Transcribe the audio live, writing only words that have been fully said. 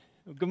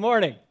Good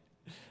morning.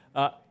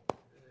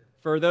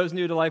 For those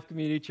new to Life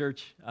Community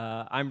Church,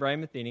 I'm Brian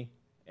Matheny,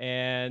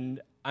 and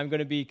I'm going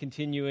to be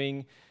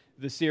continuing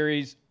the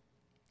series,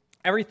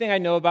 Everything I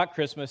Know About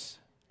Christmas,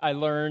 I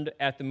Learned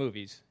at the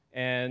Movies.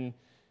 And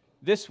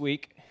this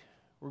week,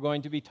 we're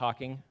going to be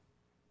talking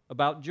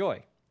about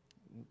joy.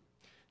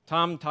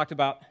 Tom talked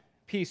about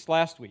peace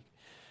last week.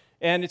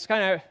 And it's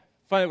kind of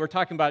fun that we're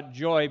talking about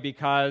joy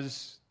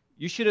because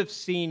you should have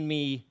seen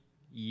me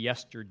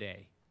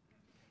yesterday.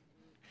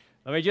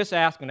 Let me just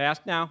ask, I'm going to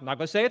ask now, I'm not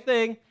going to say a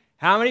thing.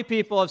 How many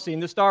people have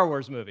seen the Star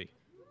Wars movie?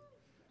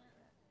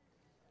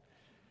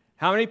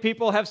 How many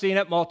people have seen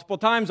it multiple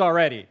times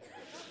already?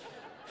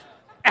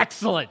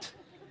 Excellent.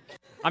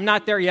 I'm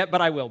not there yet, but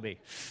I will be.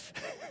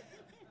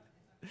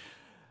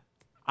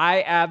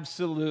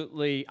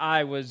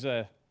 I was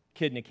a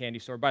kid in a candy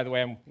store. By the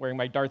way, I'm wearing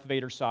my Darth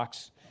Vader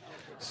socks.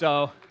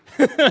 So,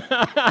 well,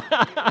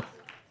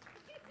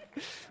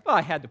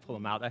 I had to pull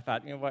them out. I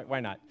thought,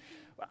 why not?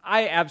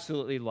 I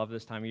absolutely love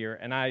this time of year,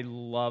 and I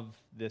love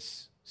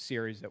this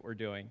series that we're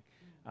doing.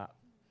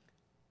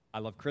 I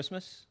love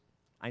Christmas.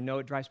 I know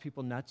it drives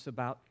people nuts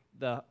about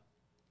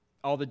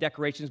all the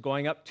decorations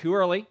going up too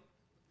early.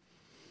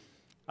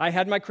 I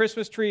had my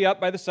Christmas tree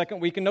up by the second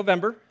week in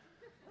November.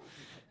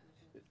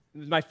 It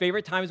was my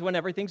favorite times when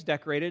everything's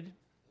decorated.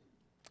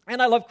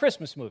 And I love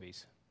Christmas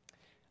movies.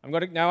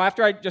 Now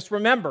after I just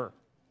remember,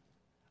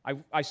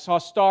 I saw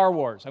Star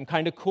Wars. I'm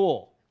kind of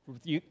cool.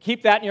 You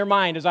keep that in your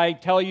mind as I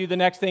tell you the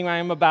next thing I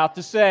am about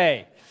to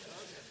say.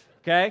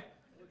 Okay?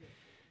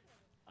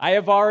 I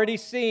have already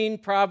seen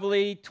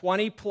probably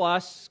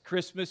 20-plus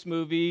Christmas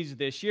movies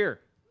this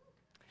year.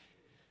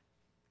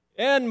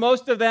 And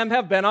most of them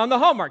have been on the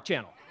Hallmark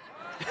Channel.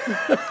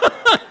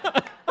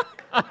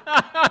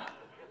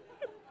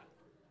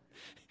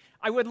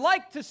 I would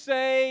like to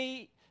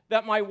say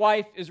that my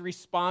wife is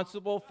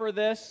responsible for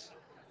this,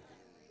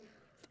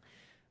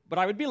 but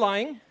I would be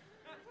lying.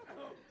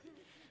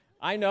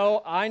 I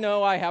know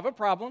I have a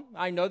problem.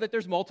 I know that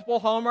there's multiple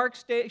Hallmark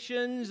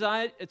stations.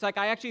 It's like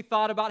I actually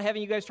thought about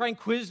having you guys try and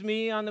quiz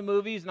me on the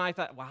movies, and I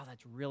thought, wow,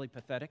 that's really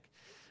pathetic.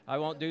 I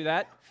won't do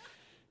that.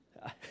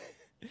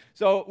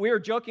 So we were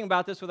joking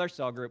about this with our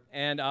cell group,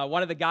 and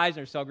one of the guys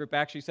in our cell group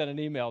actually sent an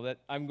email that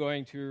I'm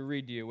going to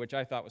read to you, which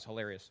I thought was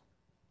hilarious.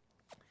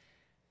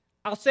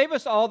 I'll save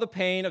us all the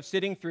pain of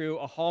sitting through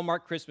a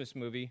Hallmark Christmas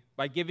movie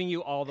by giving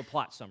you all the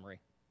plot summary.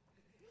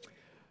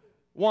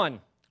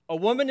 1. A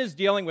woman is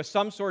dealing with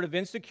some sort of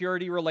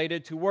insecurity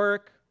related to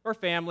work or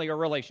family or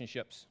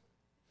relationships.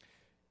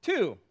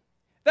 2.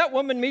 That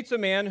woman meets a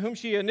man whom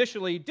she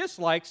initially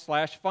dislikes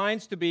 /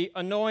 finds to be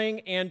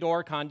annoying and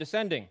or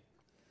condescending.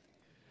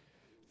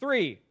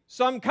 3.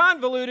 Some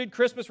convoluted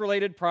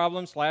Christmas-related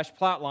problem /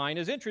 plotline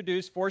is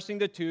introduced, forcing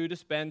the two to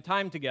spend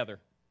time together.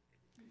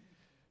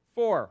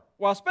 4.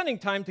 While spending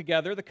time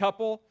together, the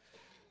couple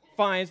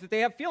finds that they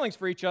have feelings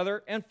for each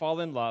other and fall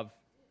in love.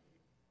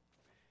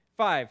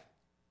 5.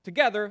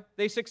 Together,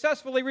 they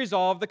successfully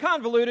resolve the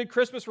convoluted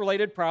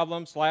Christmas-related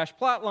problem /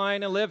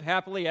 plotline and live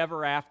happily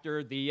ever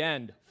after, the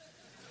end.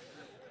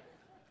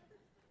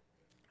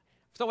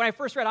 So when I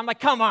first read it, I'm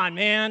like, come on,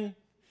 man.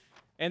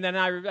 And then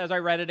as I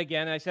read it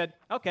again, I said,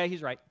 okay,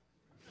 he's right.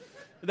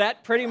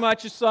 That pretty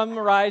much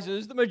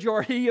summarizes the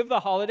majority of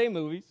the holiday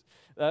movies,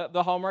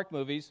 the Hallmark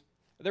movies.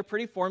 They're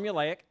pretty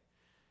formulaic.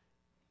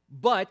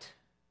 But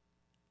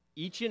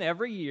each and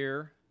every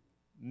year,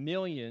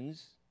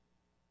 millions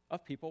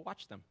of people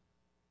watch them.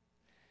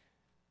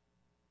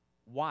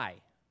 Why?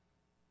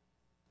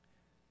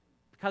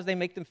 Because they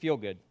make them feel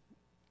good.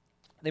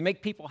 They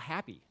make people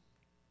happy.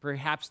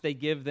 Perhaps they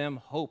give them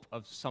hope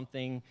of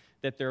something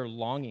that they're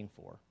longing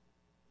for,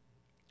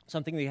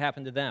 something that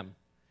happened to them.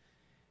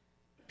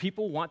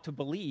 People want to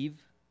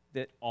believe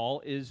that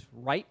all is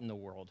right in the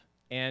world.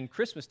 And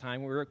Christmas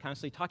time, we were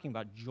constantly talking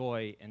about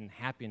joy and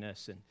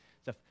happiness and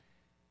stuff.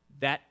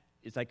 That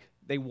is like,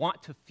 they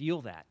want to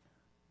feel that.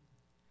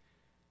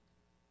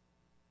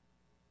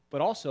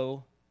 But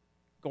also,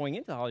 going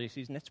into the holiday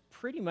season, that's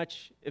pretty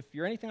much, if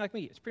you're anything like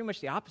me, it's pretty much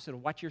the opposite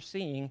of what you're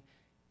seeing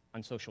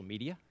on social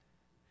media,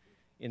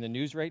 in the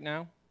news right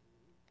now.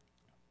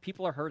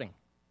 People are hurting.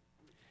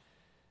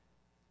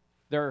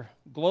 There are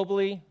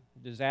globally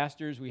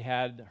disasters. We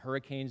had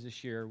hurricanes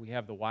this year. We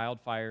have the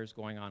wildfires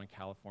going on in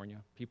California.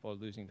 People are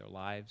losing their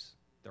lives,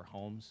 their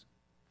homes.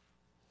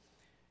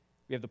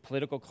 We have the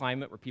political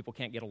climate where people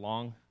can't get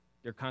along.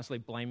 They're constantly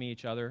blaming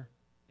each other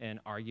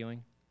and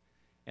arguing.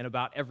 And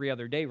about every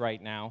other day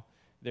right now,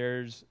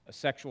 there's a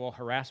sexual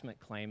harassment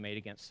claim made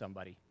against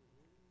somebody.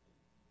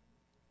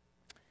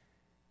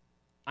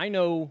 I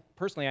know,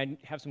 personally, I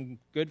have some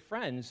good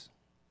friends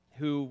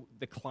who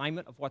the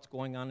climate of what's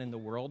going on in the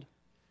world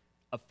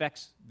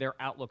affects their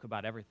outlook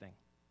about everything.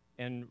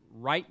 And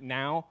right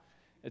now,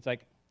 it's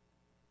like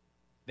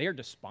they are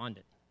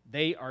despondent.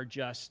 They are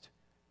just,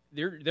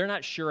 they're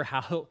not sure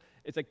how,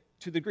 it's like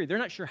to the degree, they're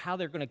not sure how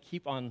they're going to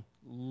keep on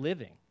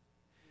living.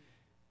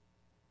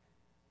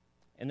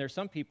 And there's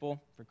some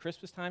people, for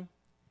Christmas time,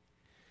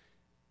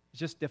 it's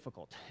just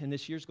difficult. And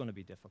this year's going to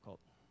be difficult.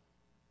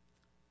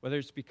 Whether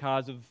it's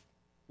because of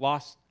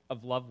loss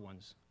of loved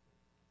ones,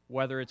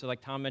 whether it's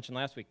like Tom mentioned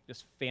last week,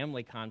 just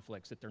family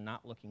conflicts that they're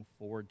not looking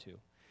forward to,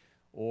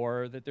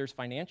 or that there's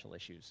financial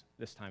issues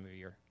this time of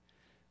year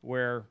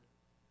where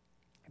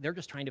they're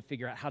just trying to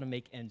figure out how to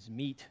make ends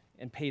meet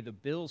and pay the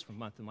bills from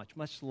month to month,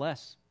 much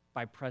less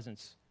buy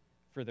presents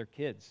for their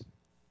kids.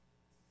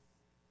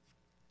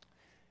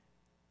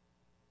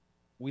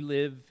 We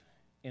live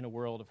in a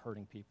world of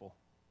hurting people.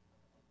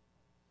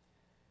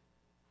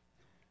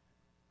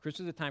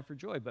 Christmas is a time for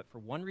joy, but for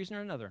one reason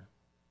or another,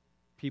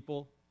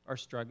 people are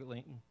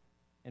struggling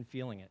and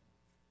feeling it.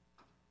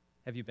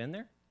 Have you been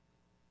there?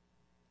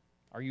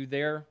 Are you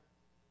there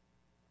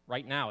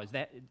right now? Is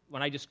that,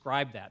 when I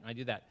describe that and I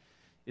do that,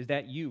 is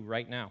that you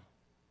right now?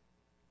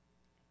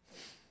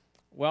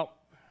 Well,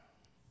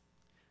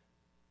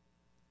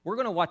 we're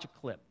going to watch a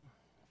clip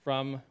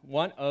from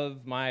one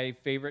of my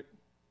favorite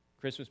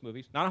Christmas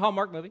movies. Not a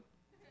Hallmark movie,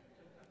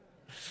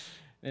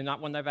 and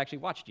not one that I've actually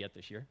watched yet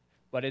this year,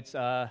 but it's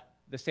The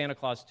Santa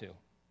Claus 2.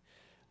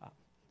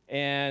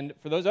 And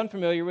for those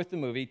unfamiliar with the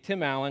movie,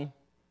 Tim Allen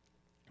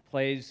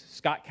plays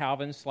Scott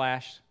Calvin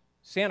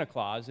 / Santa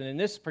Claus, and in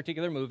this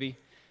particular movie,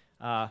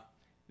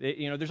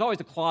 there's always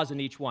a clause in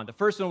each one. The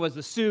first one was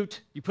the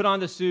suit. You put on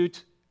the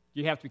suit,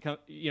 you have to become,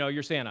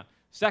 you're Santa.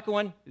 Second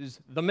one is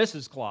the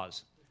Mrs.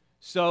 Claus.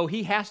 So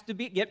he has to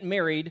get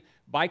married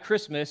by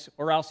Christmas,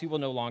 or else he will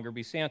no longer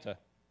be Santa.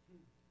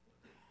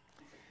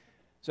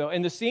 So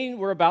in the scene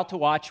we're about to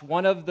watch,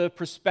 one of the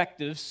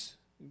prospective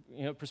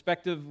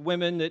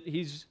women that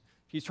he's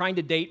trying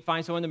to date,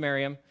 find someone to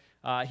marry him,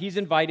 he's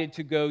invited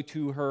to go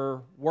to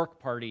her work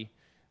party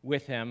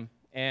with him,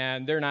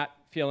 and they're not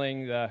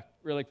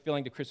really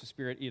feeling the Christmas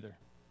spirit either.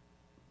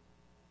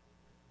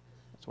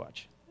 Let's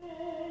watch.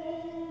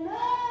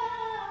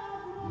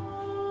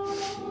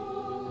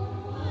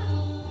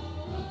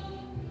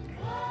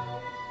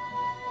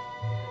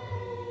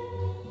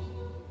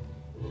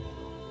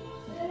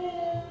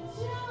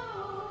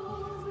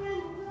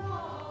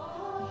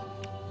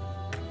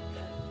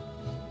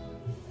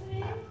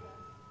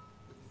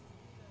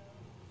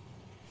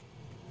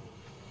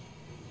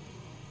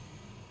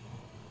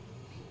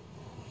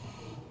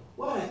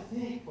 What I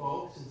think,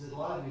 folks, is that a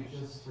lot of you have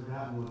just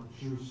forgotten what the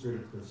true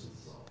spirit of Christmas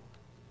is all.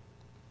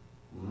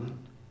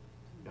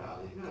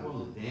 God, if you're not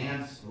willing to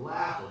dance, or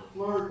laugh, or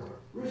flirt, or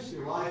risk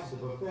your lives at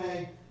the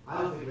buffet,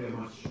 I don't think we have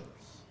much choice.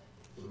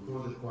 So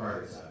before the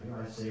choir is out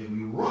here, I say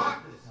we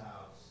rock this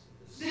house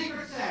with the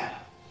Secret Santa.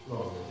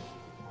 Slowly.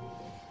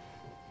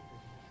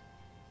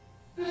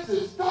 This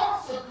is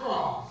Tossa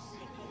Cross!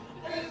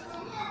 And it's the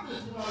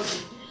loveliest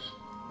music.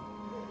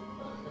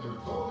 I never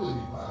told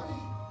anybody.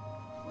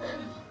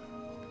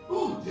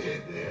 Who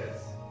did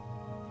this?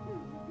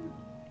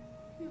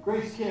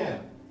 Grace Kim.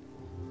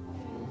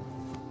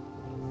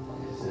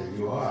 Yes, there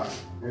you are.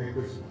 Merry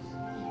Christmas.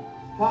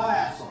 Tom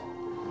Axel.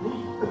 Come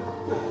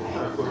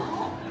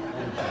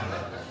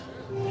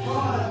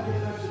on, get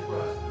an extra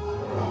present.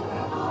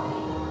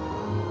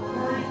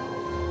 Hurry.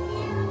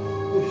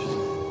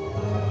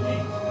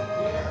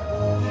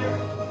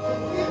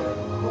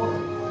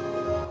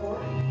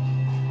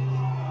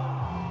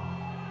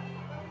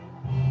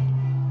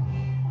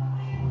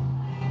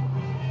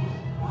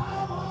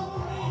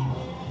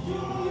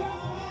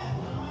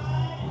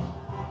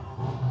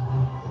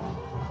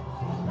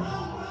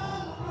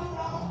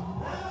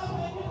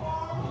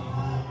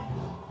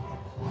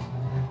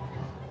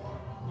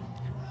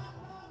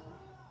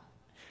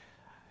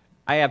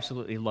 I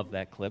absolutely love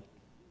that clip.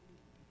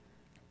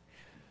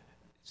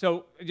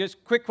 So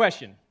just quick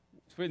question.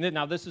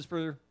 Now this is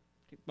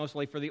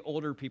mostly for the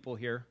older people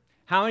here.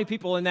 How many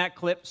people in that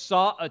clip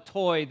saw a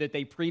toy that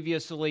they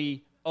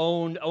previously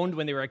owned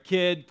when they were a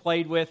kid,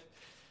 played with?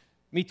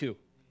 Me too.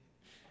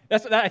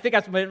 I think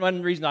that's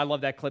one reason I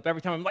love that clip.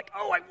 Every time I'm like,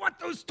 oh, I want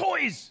those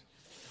toys.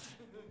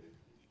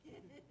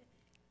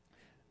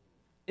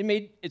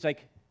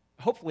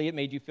 Hopefully it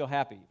made you feel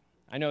happy.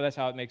 I know that's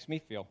how it makes me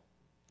feel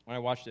when I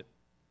watched it.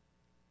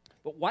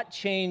 But what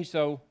changed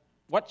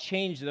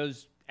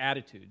those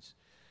attitudes?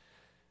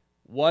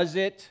 Was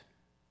it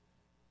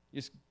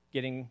just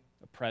getting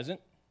a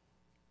present?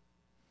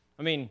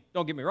 I mean,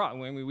 don't get me wrong.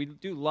 We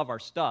do love our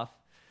stuff.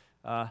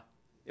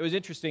 It was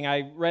interesting.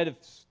 I read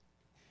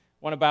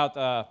one about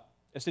a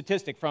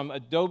statistic from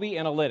Adobe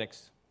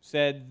Analytics.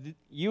 Said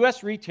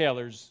U.S.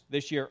 retailers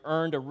this year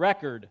earned a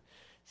record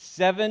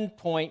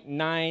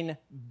 $7.9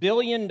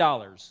 billion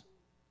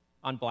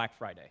on Black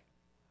Friday.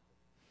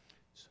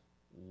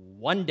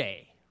 One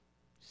day,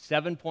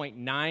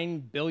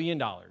 $7.9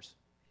 billion.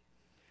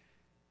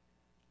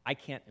 I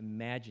can't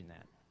imagine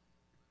that.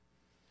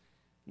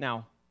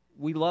 Now,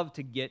 we love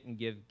to get and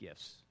give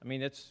gifts. I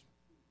mean, it's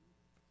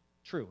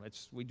true.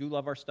 We do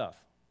love our stuff.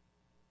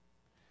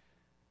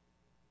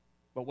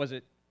 But was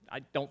it?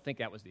 I don't think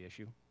that was the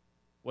issue.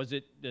 Was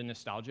it the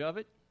nostalgia of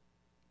it?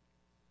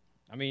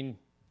 I mean,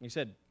 you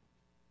said,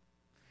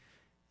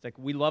 it's like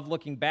we love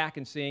looking back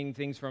and seeing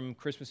things from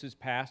Christmases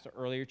past or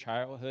earlier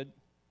childhood.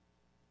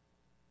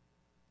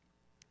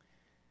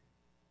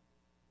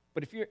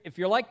 But if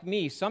you're like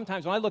me,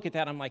 sometimes when I look at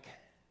that, I'm like,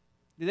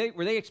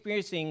 were they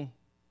experiencing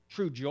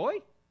true joy?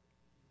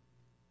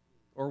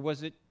 Or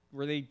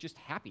were they just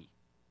happy?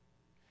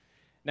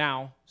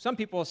 Now, some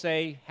people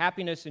say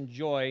happiness and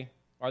joy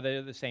are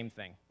the same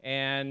thing.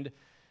 And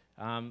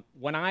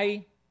when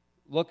I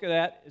look at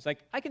that, it's like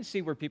I can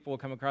see where people will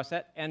come across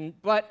that.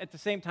 But at the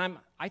same time,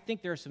 I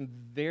think there are some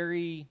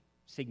very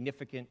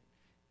significant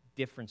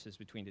differences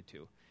between the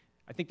two.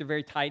 I think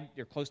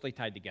they're closely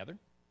tied together.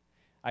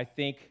 I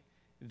think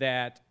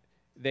that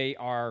they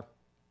are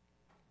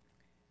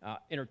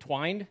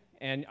intertwined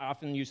and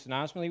often used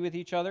synonymously with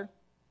each other.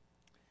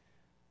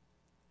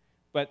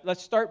 But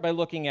let's start by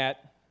looking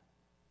at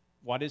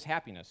what is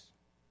happiness.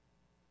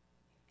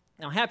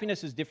 Now,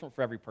 happiness is different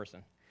for every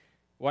person.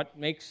 What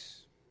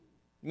makes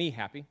me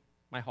happy?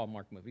 My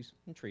Hallmark movies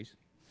and trees.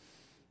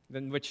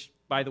 Which,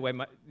 by the way,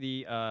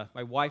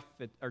 my wife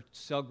at our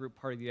cell group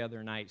party the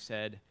other night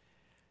said,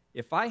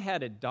 if I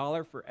had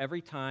 $1 for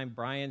every time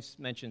Brian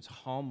mentions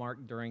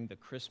Hallmark during the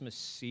Christmas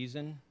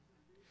season,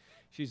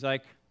 she's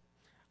like,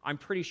 I'm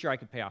pretty sure I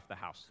could pay off the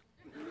house.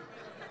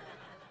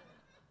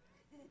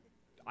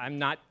 I'm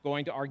not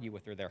going to argue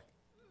with her there.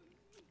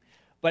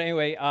 But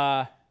anyway,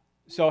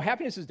 so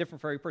happiness is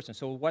different for every person.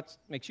 So what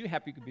makes you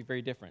happy could be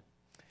very different.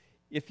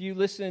 If you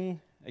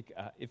listen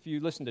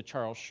to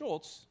Charles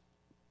Schulz,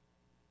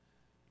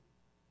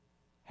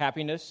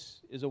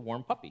 happiness is a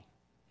warm puppy.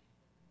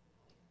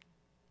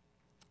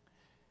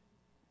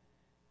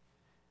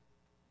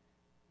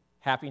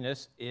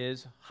 Happiness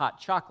is hot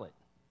chocolate.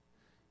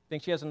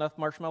 Think she has enough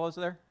marshmallows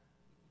there?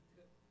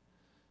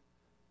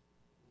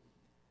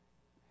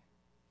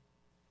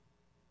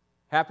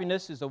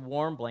 Happiness is a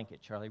warm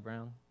blanket, Charlie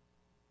Brown.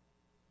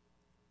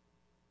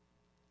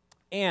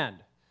 And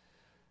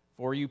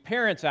for you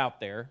parents out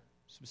there,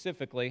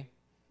 specifically,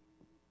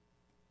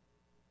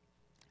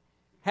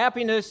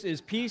 happiness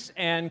is peace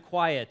and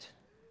quiet.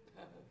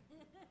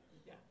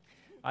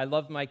 I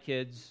love my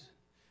kids,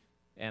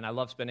 and I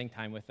love spending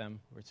time with them.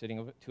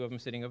 Two of them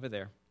sitting over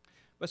there.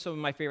 But some of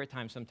my favorite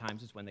times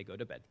sometimes is when they go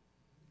to bed.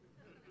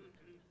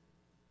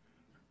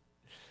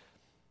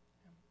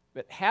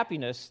 But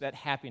happiness,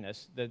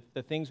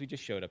 the things we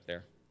just showed up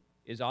there,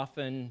 is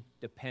often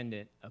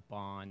dependent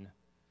upon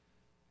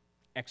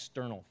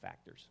external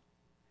factors.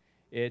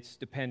 It's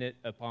dependent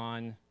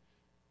upon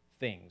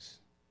things,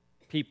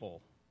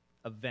 people,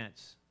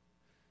 events,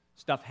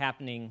 stuff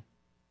happening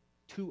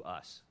to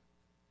us.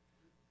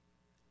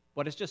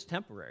 But it's just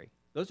temporary.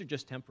 Those are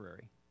just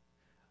temporary.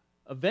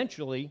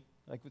 Eventually,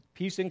 like with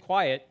peace and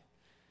quiet,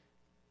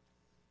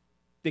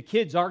 the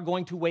kids are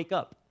going to wake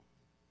up.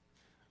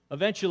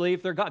 Eventually,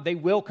 if they're gone, they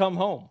will come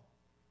home.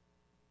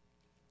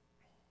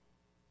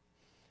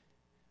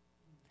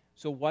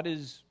 So what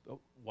is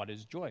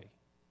joy?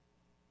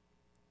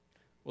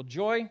 Well,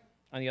 joy,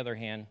 on the other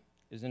hand,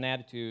 is an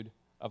attitude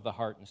of the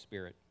heart and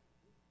spirit.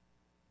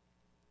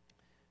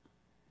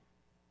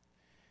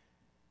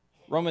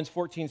 Romans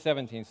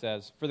 14:17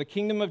 says, "For the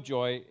kingdom of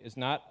joy is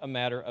not a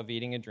matter of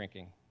eating and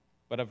drinking,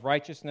 but of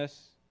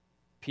righteousness,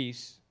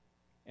 peace,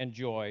 and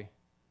joy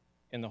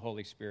in the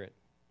Holy Spirit."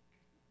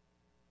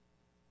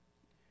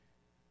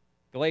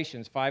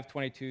 Galatians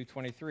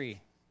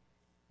 5:22-23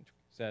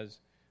 says,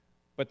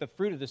 "But the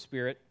fruit of the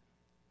Spirit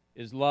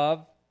is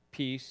love,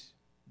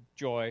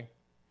 joy,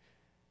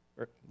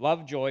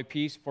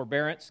 peace,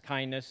 forbearance,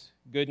 kindness,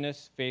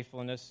 goodness,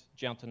 faithfulness,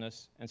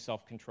 gentleness, and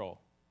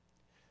self-control.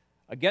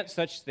 Against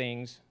such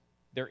things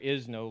there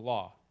is no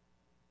law."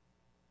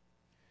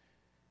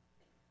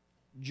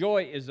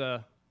 Joy is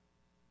a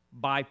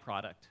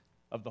byproduct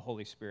of the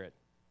Holy Spirit.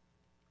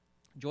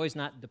 Joy is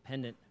not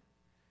dependent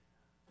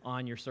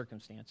on your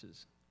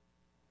circumstances.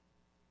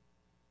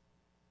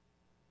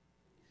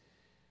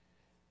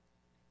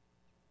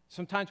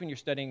 Sometimes when you're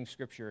studying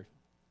Scripture,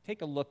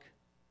 take a look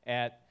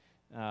at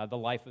the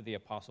life of the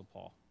Apostle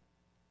Paul.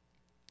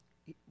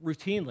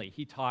 Routinely,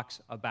 he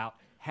talks about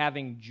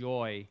having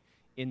joy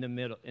in the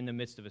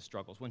midst of his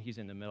struggles, when he's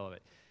in the middle of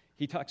it.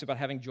 He talks about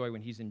having joy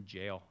when he's in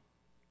jail.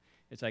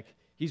 It's like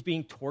he's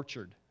being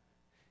tortured,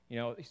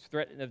 he's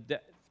threatened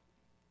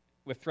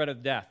with threat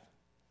of death,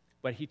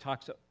 but he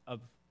talks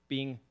of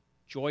being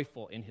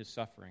joyful in his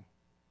suffering.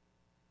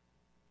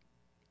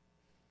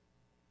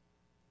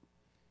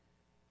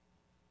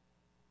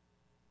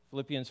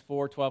 Philippians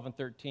 4:12 and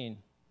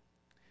 13.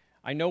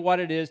 "I know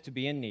what it is to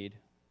be in need,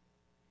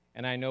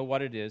 and I know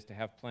what it is to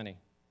have plenty.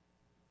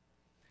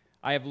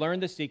 I have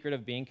learned the secret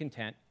of being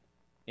content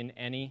in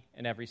any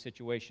and every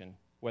situation,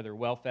 whether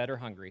well-fed or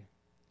hungry,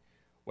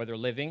 whether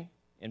living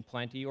in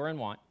plenty or in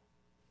want.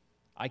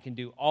 I can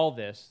do all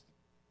this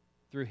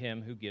through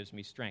him who gives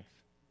me strength."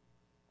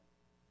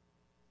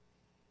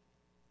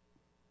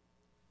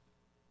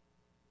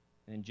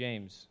 And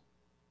James,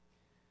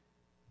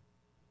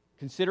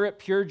 "Consider it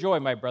pure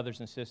joy, my brothers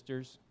and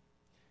sisters,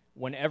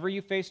 whenever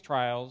you face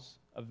trials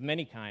of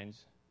many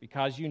kinds,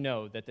 because you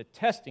know that the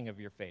testing of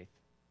your faith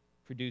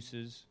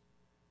produces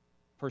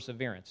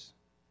perseverance."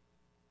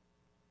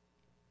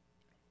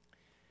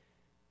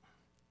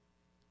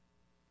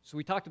 So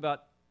we talked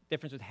about the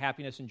difference with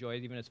happiness and joy,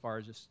 even as far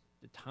as just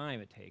the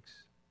time it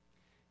takes,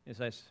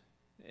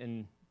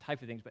 and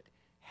type of things. But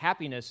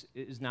happiness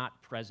is not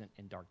present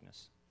in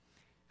darkness.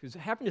 Because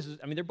happiness is,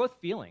 they're both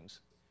feelings,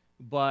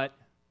 but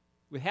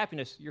with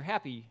happiness, you're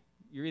happy.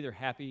 You're either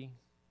happy,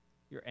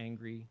 you're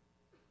angry,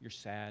 you're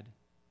sad.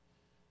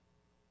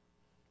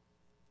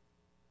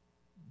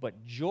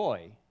 But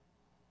joy,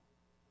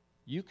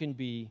 you can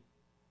be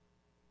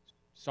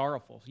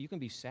sorrowful, you can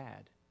be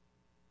sad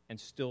and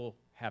still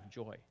have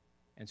joy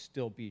and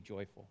still be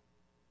joyful.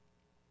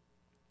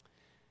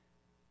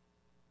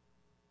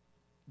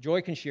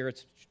 Joy can share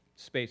its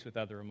space with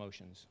other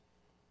emotions.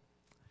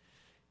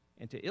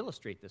 And to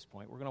illustrate this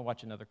point, we're going to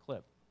watch another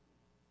clip.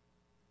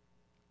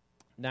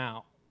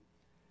 Now,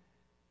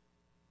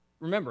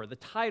 remember, the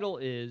title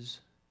is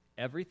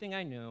Everything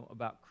I Know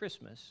About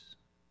Christmas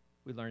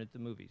We Learned at the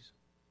Movies.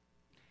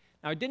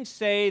 Now, I didn't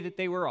say that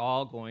they were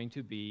all going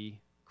to be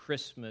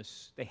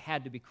Christmas, they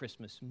had to be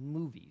Christmas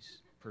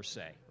movies, per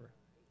se.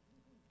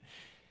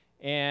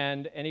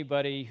 And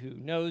anybody who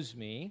knows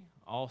me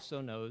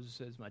also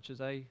knows, as much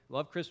as I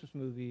love Christmas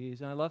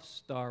movies and I love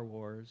Star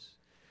Wars,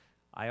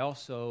 I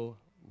also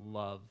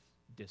love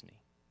Disney.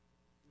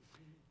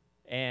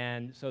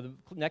 And so the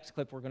next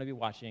clip we're going to be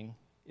watching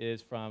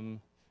is from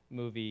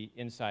movie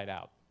Inside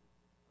Out.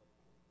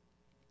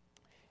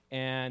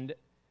 And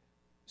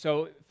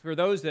so for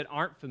those that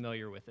aren't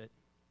familiar with it,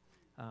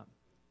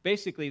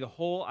 basically the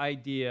whole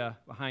idea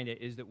behind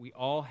it is that we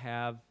all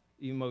have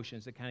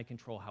emotions that kind of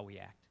control how we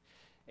act.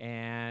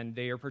 And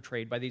they are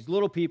portrayed by these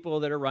little people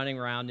that are running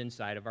around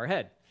inside of our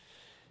head.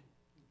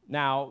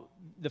 Now,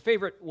 the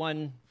favorite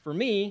one for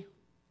me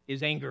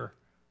is anger.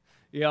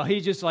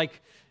 He's just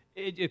like,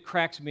 it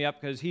cracks me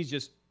up because he's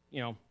just,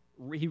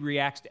 he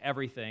reacts to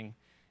everything.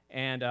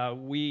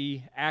 And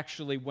we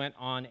actually went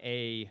on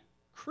a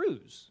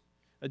cruise,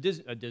 a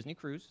Disney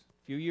cruise,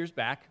 a few years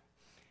back,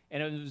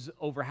 and it was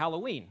over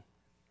Halloween.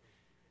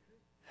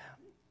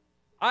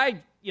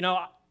 When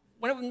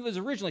it was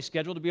originally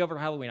scheduled to be over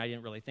Halloween, I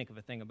didn't really think of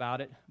a thing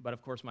about it. But,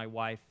 of course, my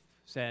wife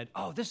said,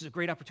 oh, this is a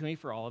great opportunity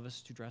for all of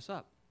us to dress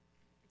up.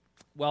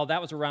 Well,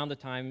 that was around the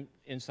time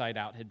Inside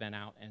Out had been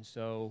out, and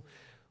so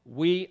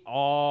we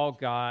all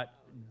got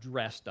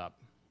dressed up.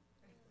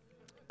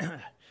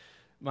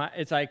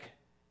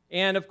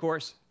 And, of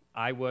course,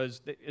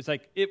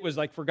 it was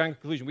like foregone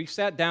conclusion. We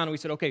sat down and we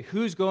said, okay,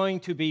 who's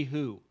going to be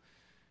who?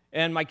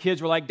 And my kids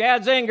were like,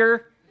 Dad's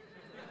anger.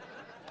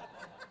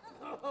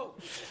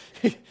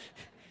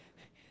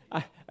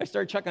 I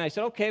started chuckling. I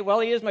said, okay, well,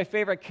 he is my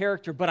favorite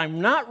character, but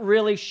I'm not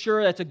really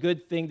sure that's a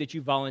good thing that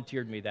you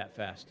volunteered me that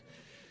fast.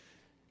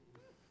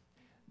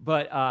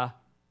 But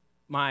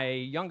my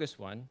youngest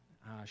one,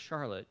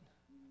 Charlotte,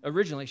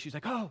 originally she's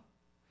like, oh,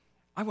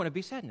 I want to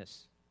be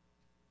Sadness.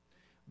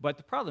 But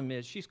the problem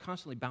is she's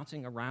constantly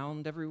bouncing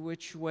around every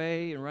which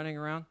way and running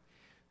around.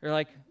 They're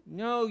like,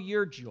 no,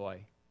 you're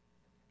Joy.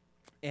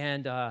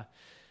 And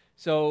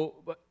so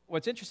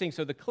what's interesting,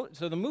 so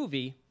the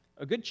movie,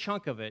 a good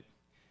chunk of it,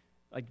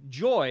 like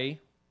Joy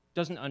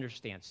doesn't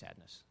understand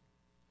sadness.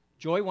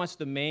 Joy wants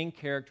the main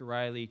character,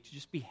 Riley, to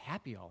just be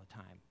happy all the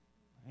time.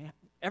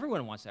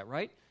 Everyone wants that,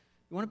 right?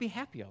 You want to be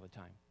happy all the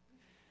time.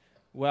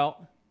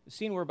 Well, the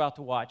scene we're about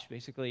to watch,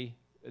 basically,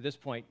 at this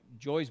point,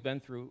 Joy's been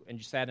through, and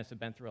Sadness have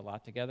been through a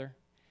lot together,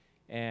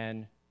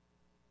 and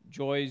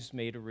Joy's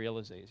made a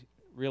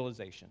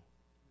realization.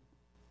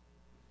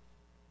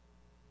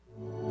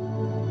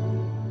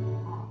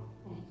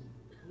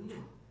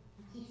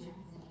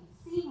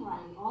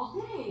 Riley all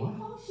day.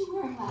 What was she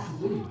wearing last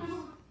night?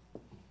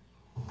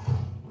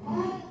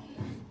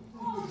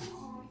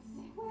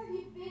 Where have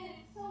you been?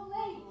 It's so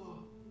late.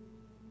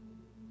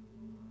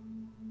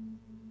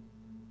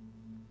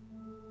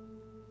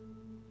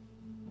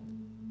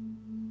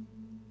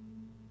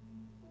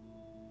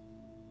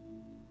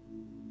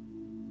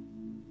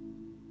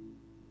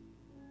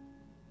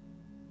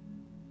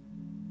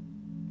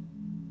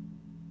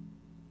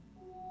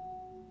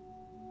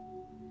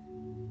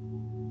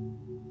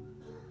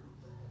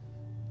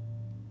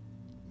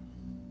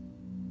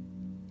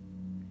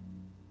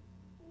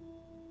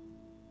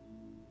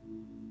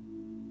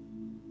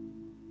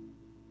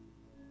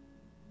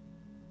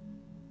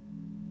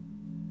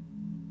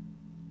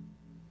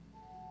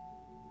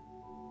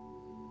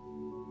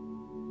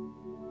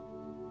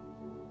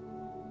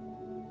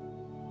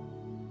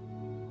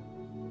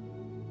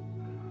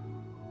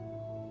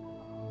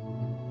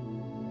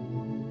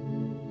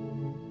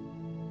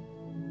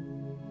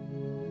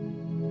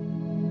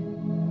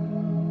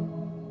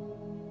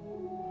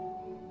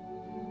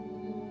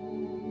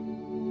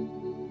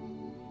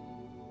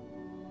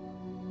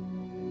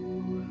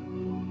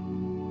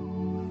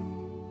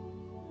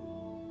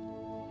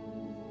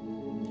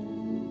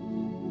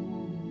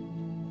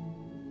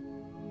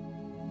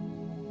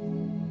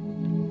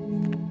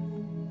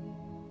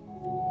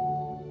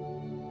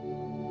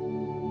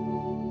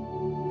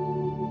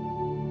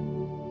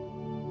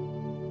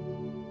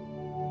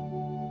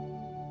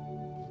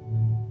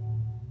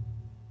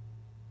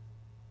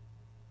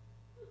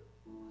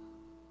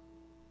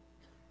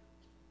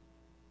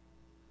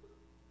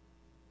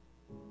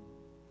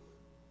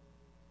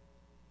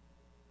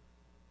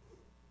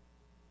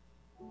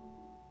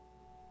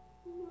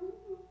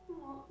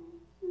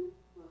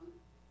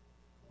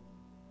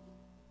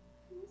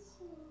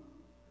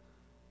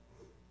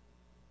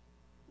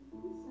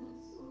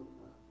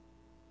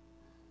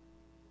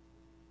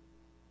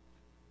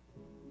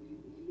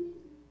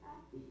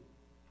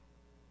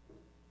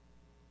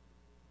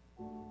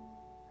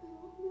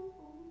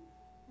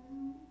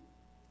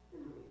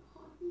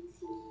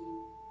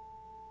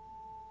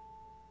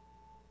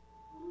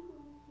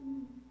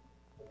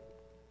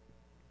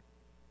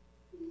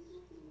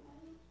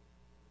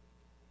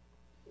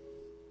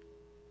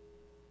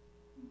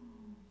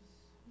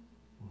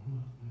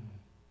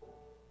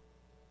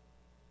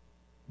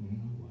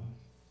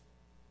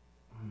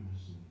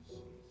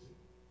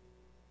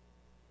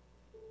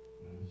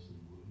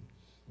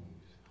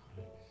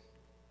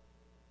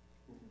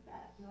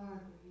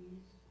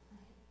 Starbreeze.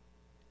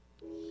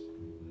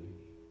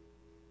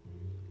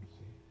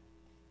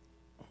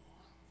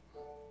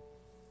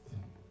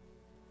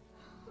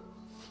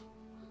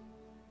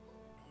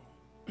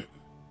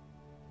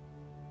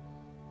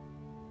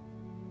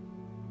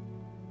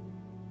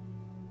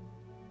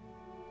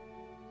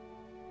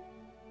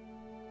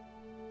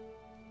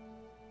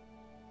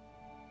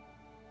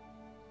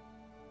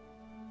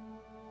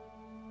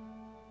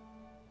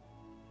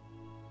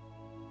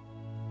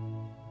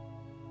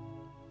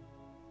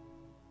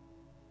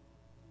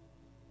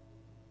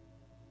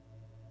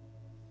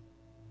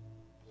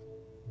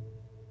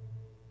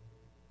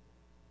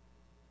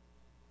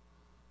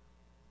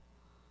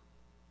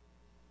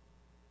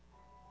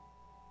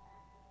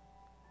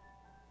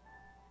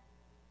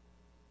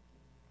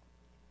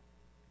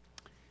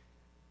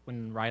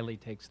 When Riley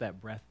takes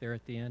that breath there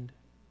at the end,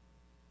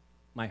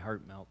 my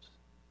heart melts.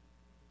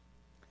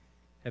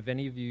 Have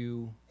any of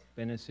you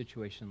been in a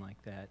situation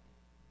like that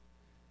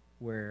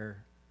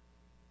where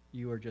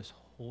you are just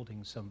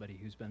holding somebody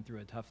who's been through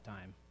a tough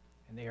time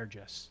and they are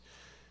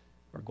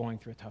going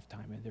through a tough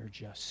time and they're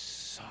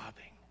just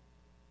sobbing?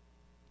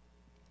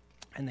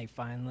 And they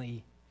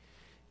finally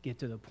get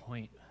to the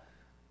point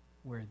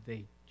where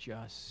they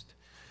just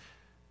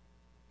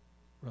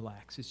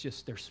relax. It's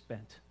just they're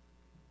spent.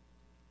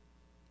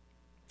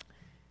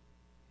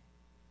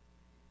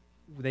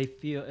 They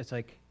feel, it's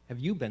like, have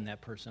you been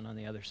that person on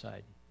the other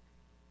side?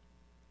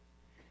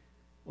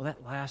 Well,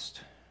 that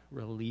last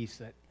release,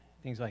 that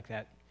things like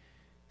that,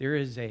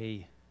 it's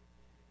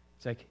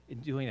like in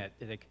doing that,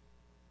 like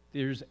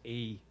there's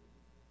a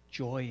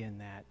joy in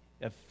that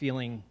of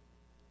feeling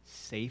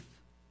safe,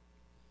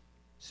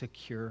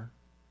 secure,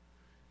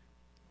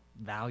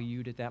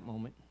 valued at that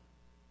moment.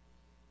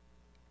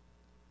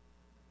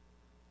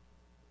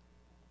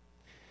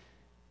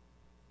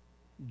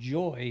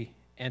 Joy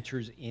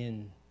enters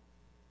in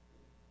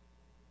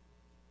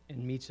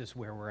and meets us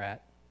where we're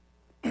at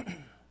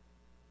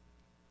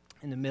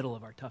in the middle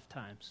of our tough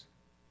times.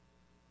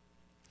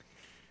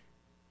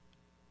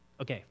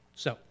 Okay,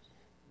 so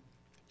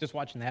just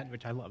watching that,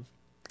 which I love,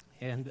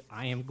 and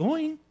I am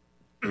going,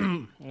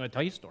 I'm going to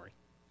tell you a story.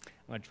 I'm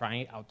going to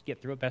try out to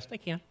get through it best I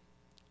can.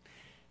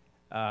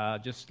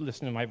 Just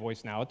listen to my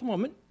voice now at the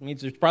moment. It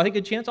means there's probably a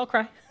good chance I'll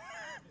cry.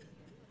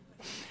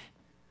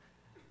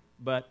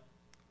 But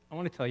I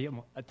want to tell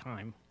you a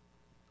time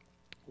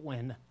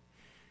when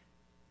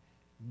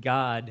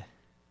God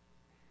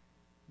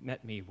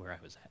met me where I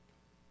was at.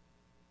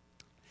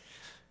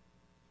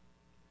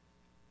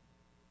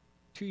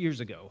 2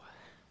 years ago,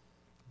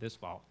 this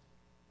fall,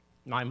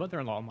 my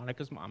mother-in-law,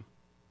 Monica's mom,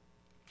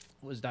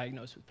 was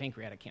diagnosed with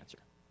pancreatic cancer.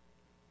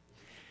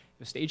 It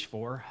was stage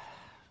 4.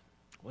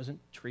 It wasn't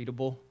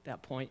treatable at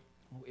that point.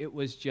 It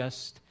was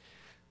just,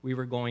 we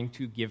were going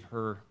to give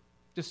her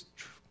just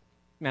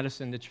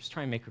medicine to just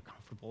try and make her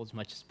comfortable as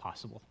much as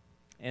possible.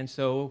 And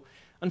so,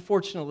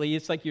 unfortunately,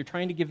 it's like you're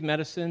trying to give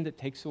medicine that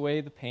takes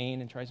away the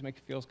pain and tries to make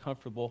you feel as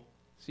comfortable.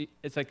 See,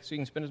 it's like so you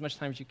can spend as much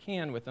time as you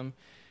can with them,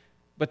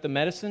 but the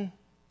medicine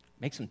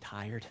makes them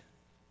tired,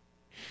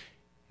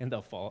 and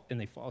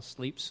they fall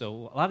asleep.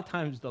 So a lot of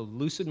times the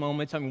lucid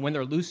moments, when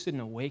they're lucid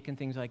and awake and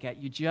things like that,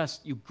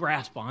 you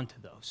grasp onto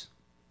those.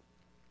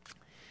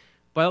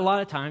 But a lot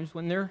of times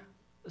when they're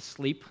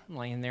asleep,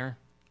 laying there,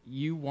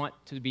 you want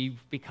to be,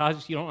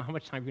 because you don't know how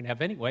much time you're going to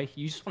have anyway,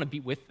 you just want to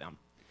be with them.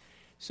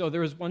 So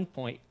there was one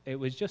point, it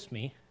was just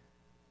me.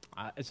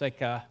 It's like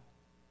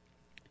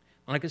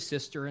Monica's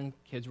sister and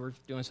kids were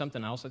doing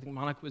something else. I think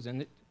Monica was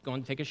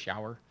going to take a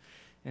shower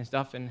and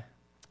stuff, and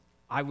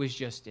I was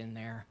just in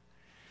there.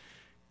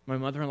 My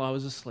mother-in-law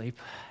was asleep,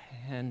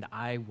 and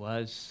I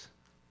was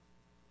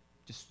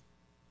just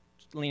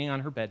leaning on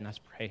her bed, and I was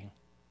praying.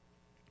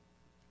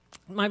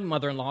 My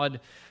mother-in-law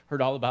had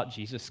heard all about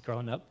Jesus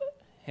growing up,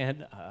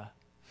 and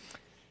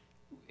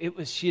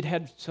she had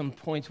had some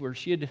points where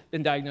she had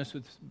been diagnosed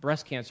with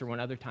breast cancer one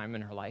other time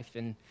in her life,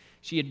 and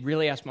she had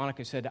really asked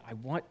Monica, said,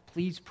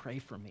 please pray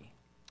for me,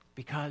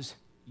 because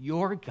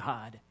your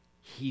God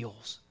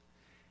heals.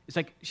 It's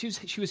like she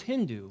was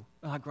Hindu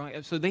growing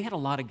up, so they had a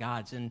lot of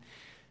gods,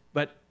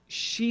 but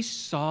she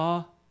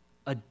saw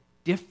a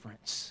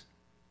difference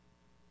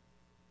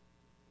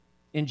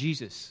in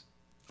Jesus.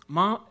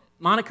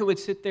 Monica would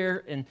sit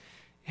there and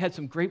had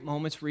some great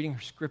moments reading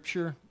her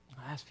scripture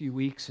the last few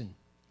weeks, and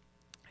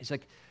it's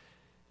like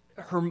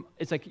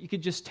you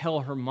could just tell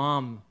her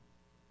mom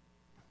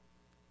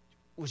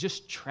was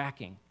just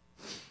tracking.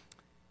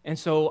 And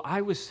so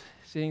I was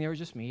sitting there with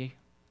just me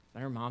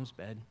on her mom's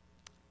bed,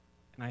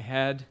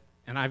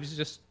 and I was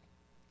just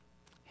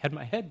had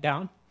my head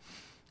down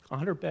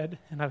on her bed,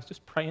 and I was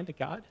just praying to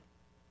God,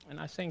 and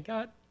I was saying,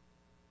 God,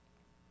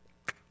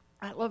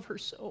 I love her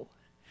so,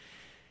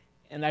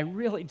 and I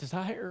really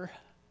desire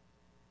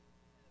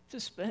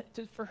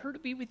for her to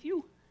be with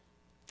you,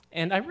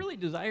 and I really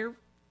desire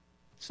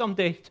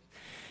someday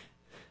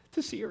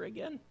to see her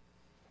again.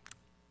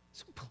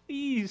 So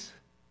please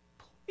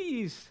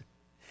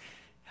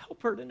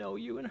help her to know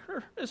you and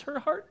her as her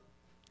heart.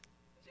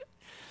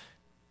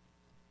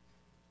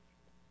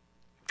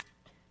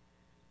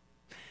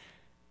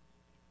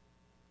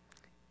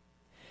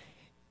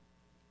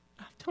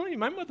 telling you,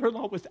 my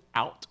mother-in-law was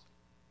out.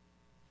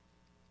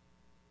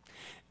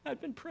 I'd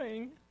been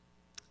praying,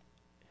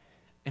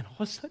 and all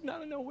of a sudden,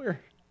 out of nowhere,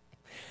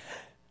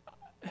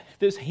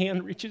 this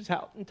hand reaches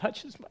out and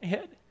touches my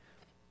head.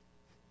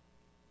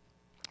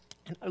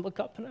 And I look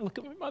up and I look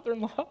at my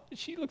mother-in-law, and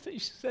she looks at me,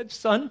 she said,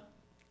 "Son,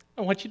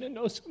 I want you to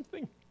know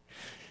something.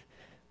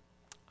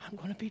 I'm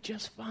going to be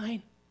just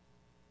fine.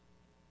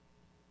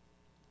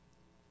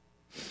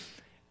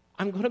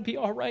 I'm going to be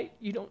all right.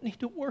 You don't need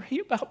to worry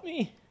about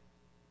me."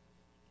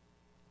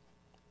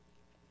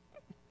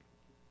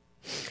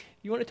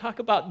 You want to talk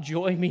about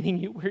joy meeting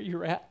you where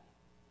you're at?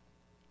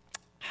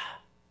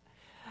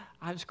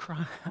 I was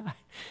crying.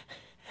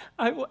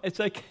 It's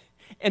like,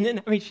 and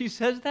then, she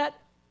says that.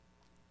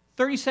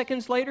 30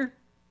 seconds later,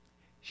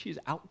 she's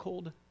out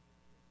cold.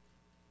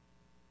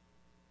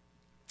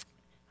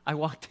 I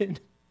walked in.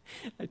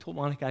 I told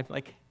Monica, I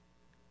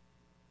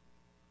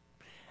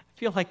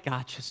feel like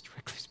God just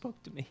directly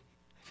spoke to me.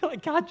 I feel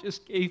like God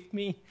just gave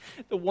me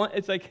the one,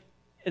 it's like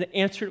an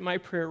answer to my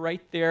prayer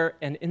right there,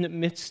 and in the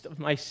midst of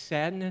my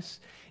sadness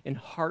and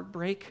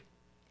heartbreak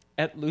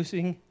at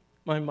losing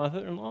my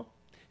mother-in-law,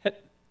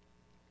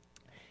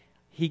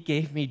 He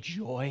gave me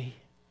joy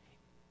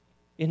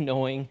in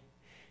knowing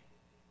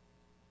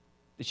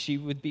that she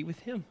would be with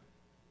Him.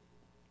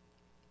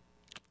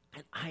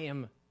 And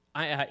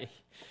I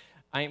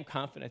am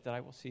confident that I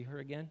will see her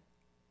again.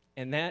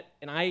 And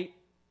I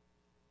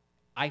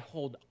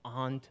hold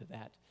on to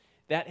that.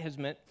 That has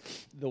meant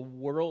the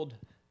world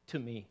to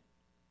me.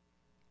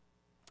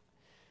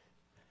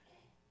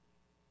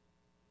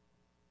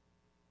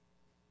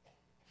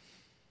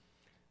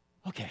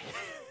 Okay.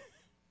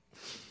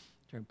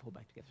 Trying to pull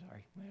back together.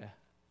 Sorry.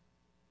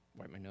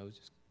 Wipe my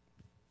nose.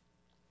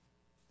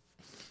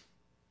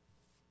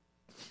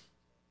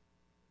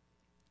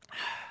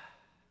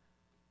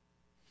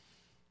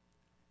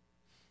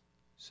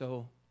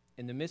 So,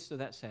 in the midst of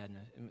that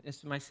sadness, in the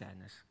midst of my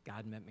sadness,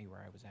 God met me where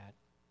I was at.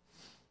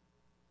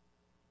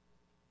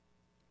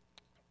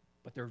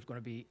 But there's going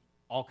to be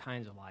all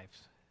kinds of lives,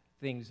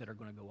 things that are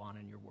going to go on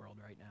in your world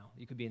right now.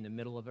 You could be in the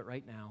middle of it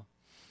right now.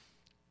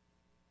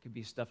 It could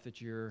be stuff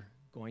that you're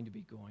going to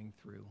be going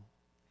through.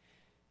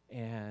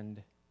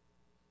 And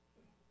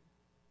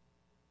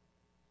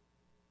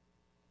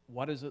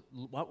what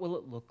will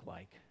it look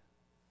like?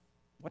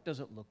 What does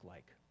it look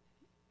like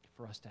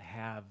for us to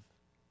have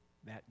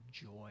that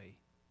joy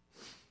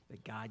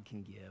that God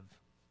can give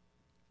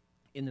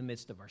in the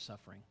midst of our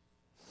suffering?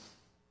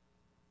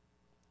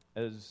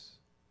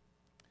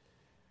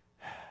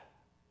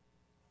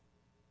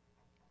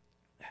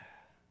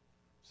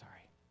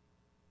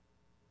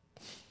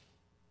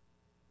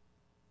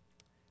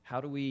 How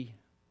do we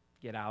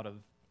get out of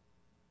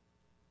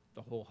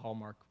the whole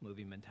Hallmark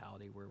movie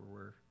mentality where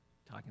we're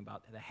talking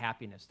about the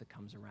happiness that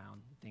comes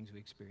around, the things we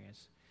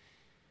experience,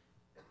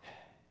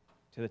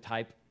 to the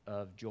type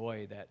of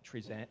joy that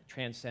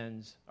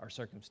transcends our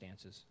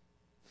circumstances?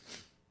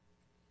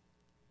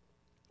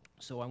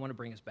 So I want to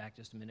bring us back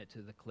just a minute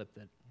to the clip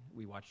that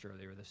we watched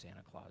earlier, the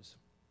Santa Claus.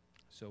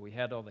 So we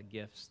had all the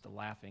gifts, the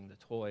laughing, the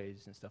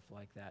toys, and stuff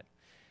like that.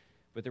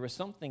 But there was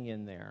something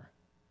in there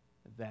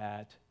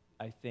that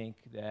I think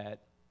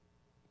that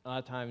a lot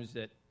of times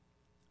that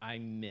I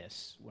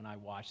miss when I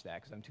watch that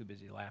because I'm too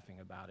busy laughing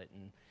about it.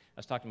 And I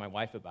was talking to my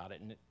wife about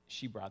it, and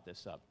she brought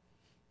this up.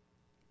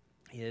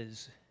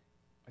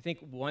 I think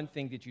one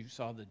thing that you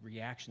saw, the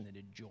reaction, that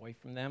had joy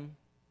from them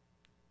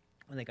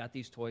when they got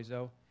these toys,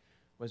 though,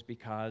 was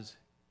because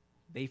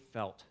they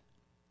felt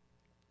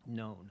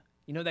known.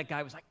 You know, that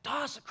guy was like,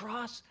 "Toss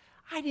across.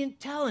 I didn't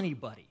tell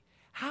anybody.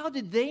 How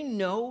did they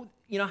know?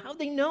 How'd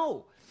they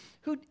know?"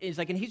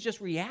 And he's just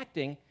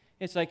reacting.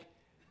 It's like,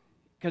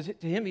 because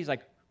to him, he's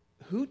like,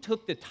 who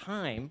took the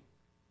time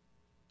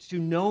to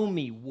know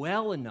me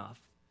well enough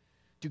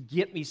to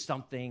get me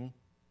something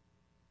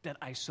that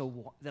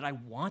I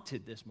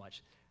wanted this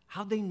much?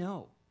 How'd they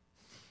know?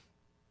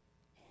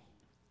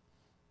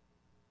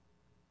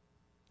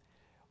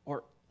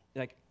 Or,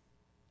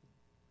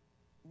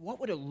 what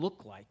would it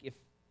look like if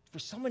for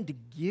someone to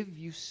give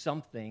you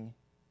something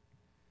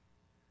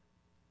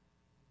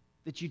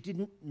that you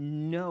didn't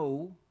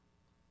know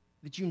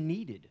that you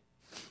needed?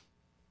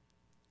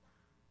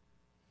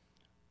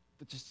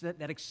 But just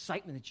that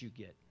excitement that you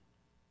get,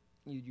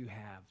 you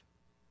have.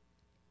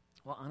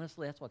 Well,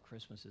 honestly, that's what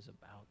Christmas is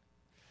about.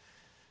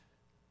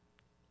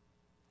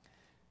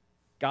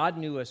 God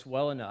knew us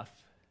well enough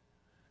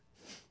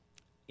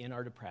in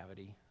our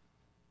depravity,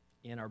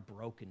 in our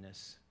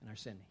brokenness, in our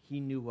sin. He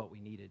knew what we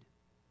needed.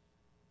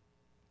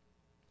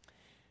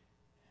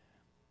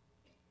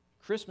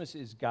 Christmas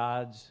is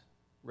God's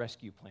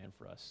rescue plan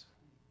for us.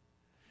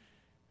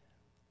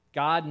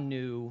 God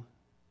knew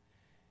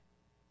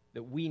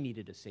that we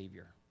needed a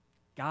Savior.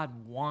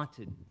 God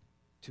wanted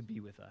to be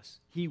with us.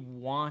 He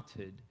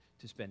wanted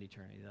to spend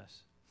eternity with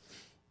us.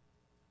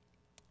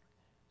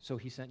 So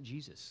He sent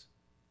Jesus.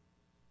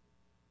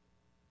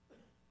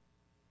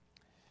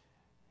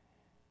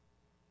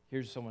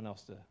 Here's someone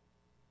else to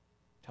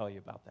tell you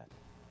about that.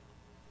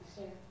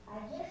 Sir, I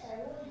guess I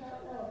really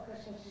don't know what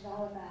Christmas is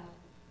all about.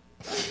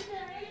 Is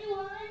there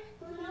anyone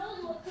who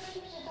knows what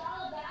Christmas is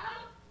all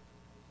about?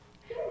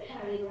 Sure,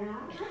 Charlie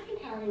Brown. I can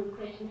tell you what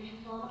Christmas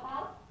is all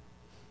about.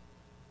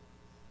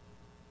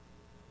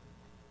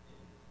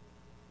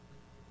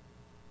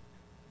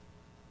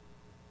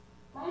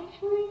 Lights,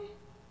 please.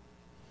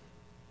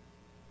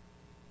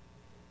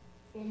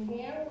 And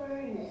there were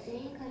in the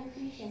same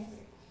country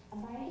shepherds,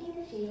 abiding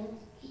in the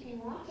fields,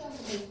 keeping watch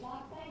over their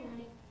flock by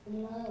night,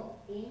 and lo,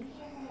 the angel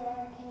of the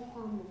Lord came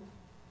upon them.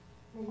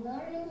 The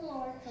glory of the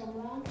Lord shone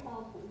round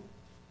about them,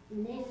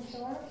 and they were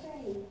sore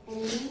afraid. And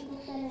an angel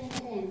said unto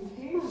them,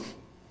 Fear not,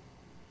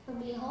 for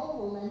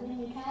behold, I bring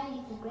you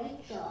tidings of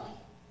great joy,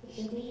 which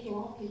shall be to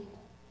all people.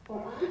 For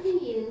unto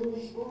you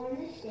is born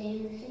this day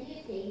in the city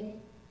of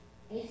David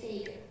a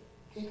Savior,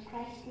 which is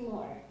Christ the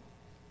Lord.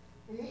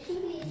 And this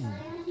shall be a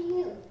sign unto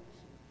you.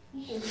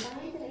 You shall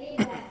find the babe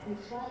wrapped in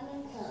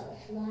swaddling clothes,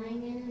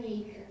 lying in a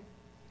manger.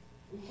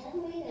 And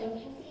suddenly there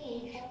was with the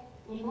angel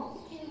a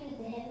multitude of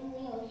the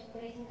heavenly hosts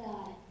praising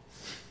God,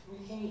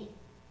 and saying,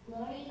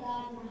 Glory to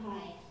God in the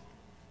highest,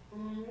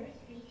 and on earth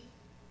peace,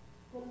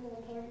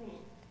 goodwill toward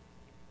men.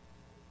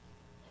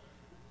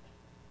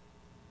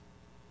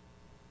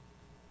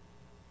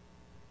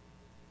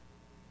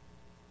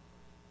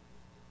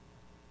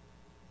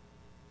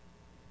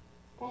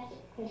 That's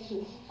what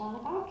Christmas is all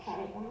about,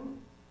 Charlie Brown.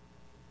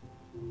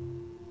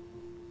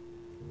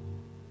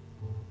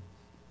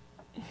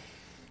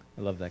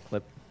 I love that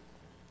clip.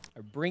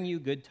 I bring you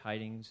good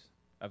tidings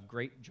of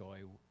great joy,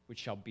 which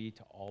shall be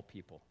to all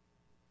people.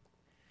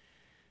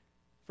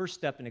 First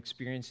step in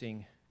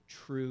experiencing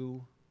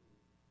true,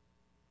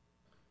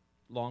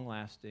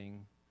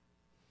 long-lasting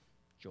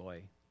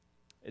joy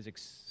is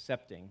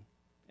accepting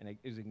and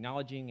is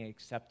acknowledging and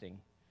accepting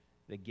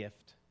the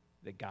gift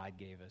that God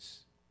gave us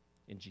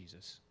in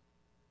Jesus.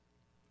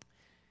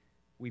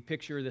 We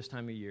picture this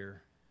time of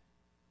year,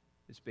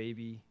 this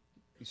baby,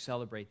 we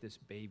celebrate this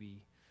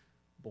baby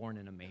born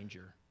in a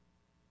manger.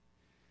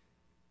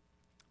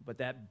 But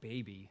that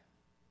baby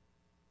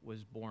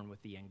was born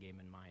with the end game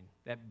in mind.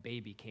 That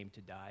baby came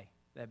to die.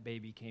 That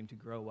baby came to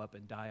grow up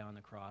and die on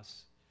the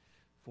cross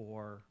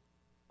for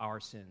our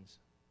sins.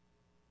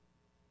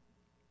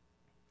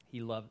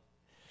 He loved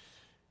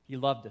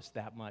us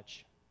that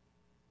much.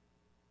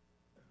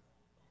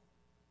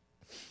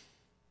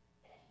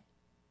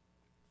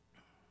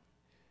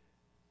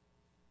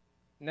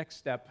 Next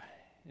step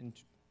in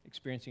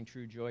experiencing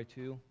true joy,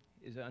 too,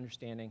 is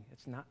understanding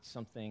it's not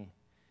something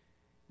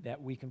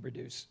that we can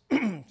produce.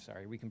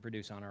 We can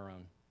produce on our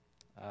own.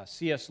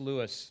 C.S.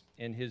 Lewis,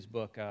 in his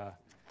book,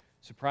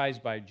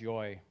 Surprised by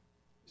Joy,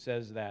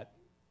 says that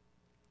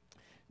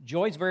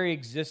joy's very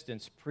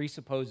existence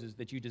presupposes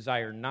that you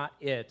desire not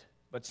it,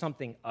 but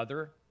something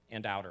other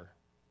and outer.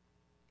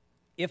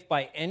 If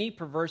by any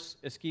perverse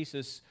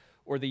ascesis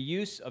or the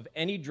use of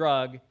any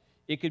drug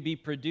it could be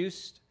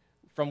produced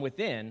from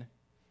within,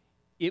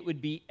 it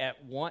would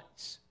at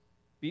once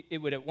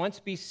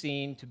be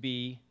seen to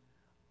be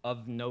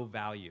of no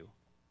value.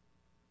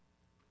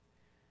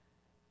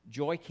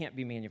 Joy can't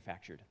be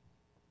manufactured.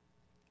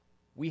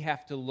 We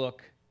have to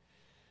look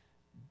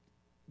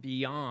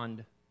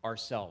beyond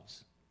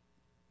ourselves.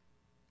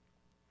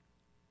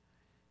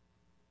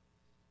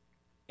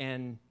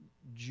 And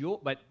joy,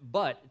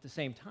 but at the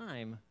same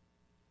time,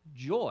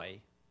 joy,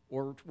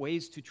 or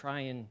ways to try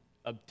and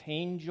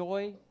obtain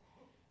joy,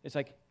 it's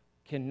like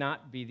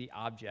cannot be the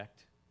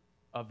object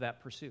of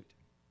that pursuit.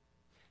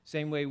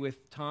 Same way with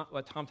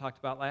what Tom talked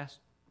about last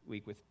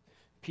week with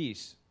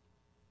peace.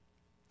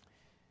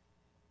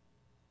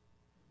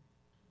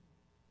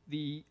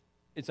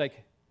 It's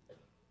like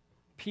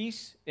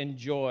peace and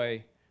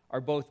joy are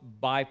both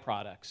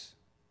byproducts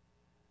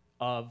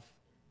of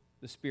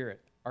the Spirit,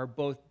 are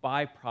both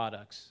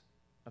byproducts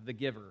of the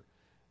giver.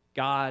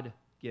 God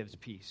gives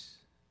peace.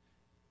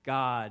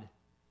 God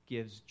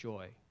gives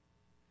joy.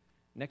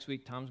 Next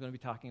week, Tom's going to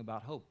be talking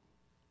about hope.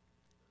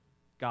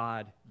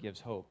 God gives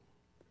hope.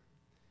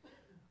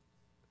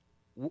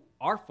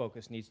 Our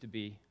focus needs to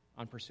be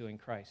on pursuing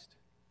Christ.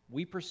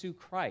 We pursue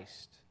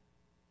Christ.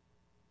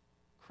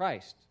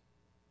 Christ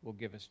will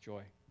give us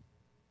joy.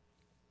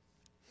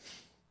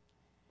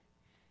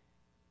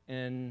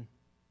 And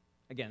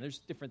again, there's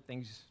different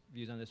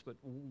views on this, but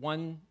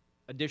one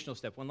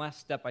last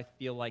step I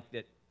feel like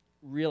that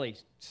really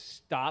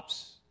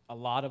stops a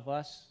lot of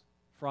us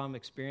from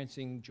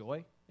experiencing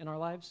joy in our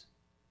lives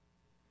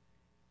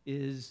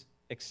is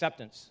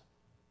acceptance.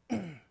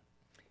 Hear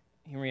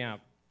me out.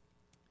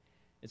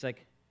 It's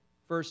like,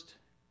 first,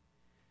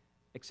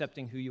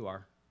 accepting who you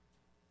are.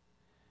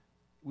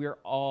 We're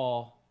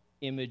all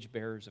image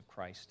bearers of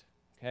Christ,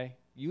 okay?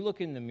 You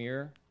look in the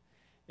mirror,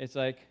 it's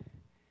like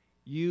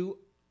you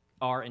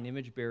are an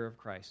image bearer of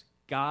Christ.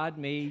 God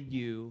made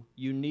you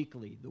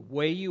uniquely, the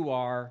way you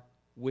are,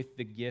 with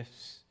the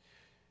gifts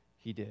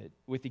He did,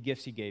 with the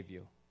gifts He gave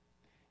you.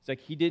 It's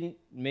like He didn't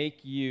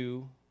make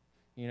you,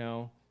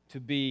 to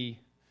be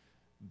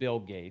Bill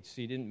Gates.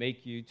 He didn't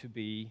make you to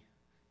be,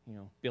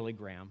 Billy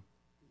Graham.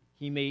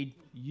 He made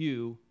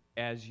you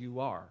as you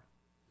are.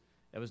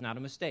 That was not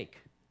a mistake.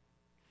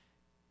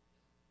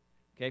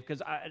 okay?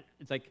 Because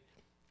it's like,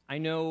 I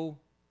know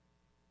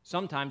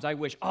sometimes I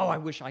wish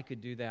I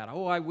could do that.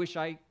 Oh, I wish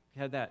I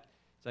had that.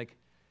 It's like,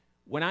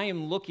 when I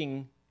am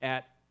looking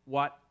at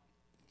what,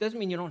 doesn't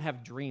mean you don't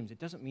have dreams. It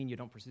doesn't mean you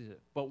don't pursue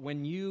it. But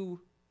when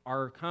you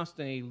are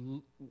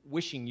constantly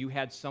wishing you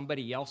had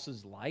somebody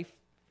else's life,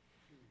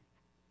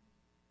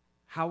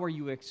 how are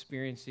you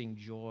experiencing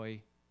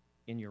joy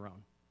in your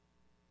own?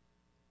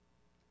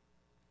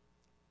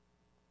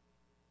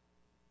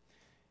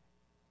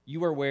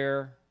 You are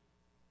where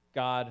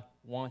God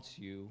wants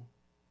you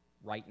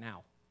right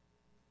now.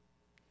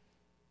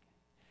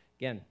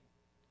 Again,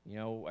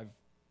 you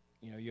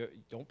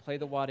don't play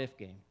the what-if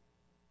game.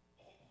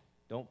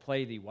 Don't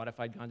play the what if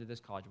I'd gone to this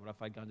college, what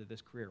if I'd gone to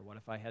this career, what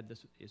if I had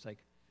this. It's like,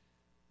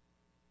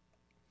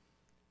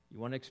 you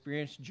want to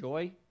experience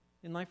joy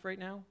in life right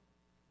now?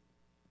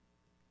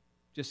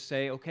 Just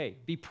say, okay,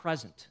 be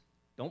present.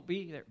 Don't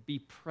be there. Be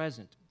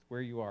present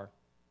where you are.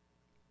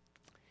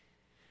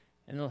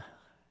 And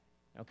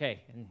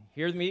okay, and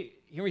hear me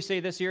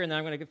say this here, and then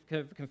I'm going to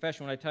give a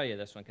confession when I tell you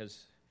this one,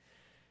 because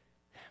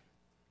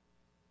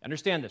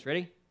understand this.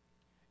 Ready?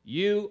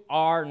 You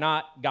are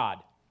not God.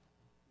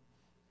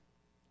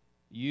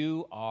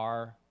 You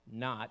are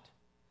not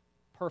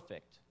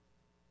perfect.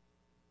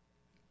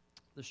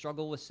 The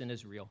struggle with sin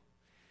is real.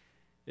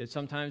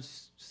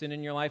 Sometimes sin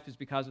in your life is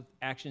because of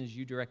actions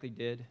you directly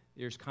did.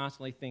 There's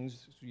constantly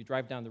things, you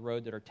drive down the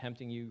road that are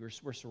tempting you.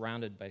 We're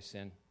surrounded by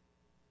sin.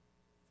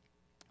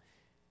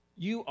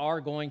 You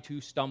are going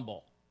to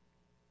stumble.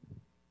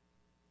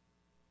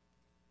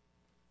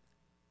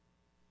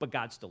 But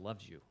God still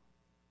loves you.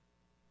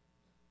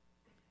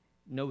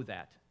 Know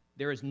that.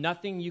 There is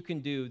nothing you can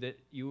do that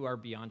you are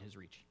beyond his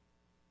reach.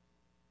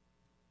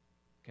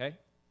 Okay?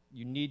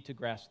 You need to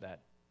grasp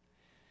that.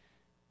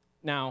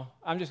 Now,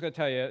 I'm just going to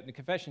tell you, the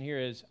confession here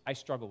is I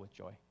struggle with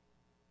joy.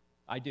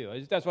 I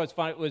do. That's what's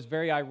fun. It was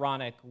very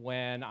ironic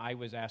when I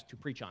was asked to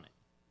preach on it.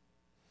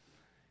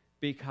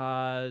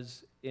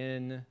 Because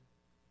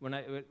when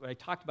I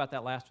talked about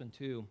that last one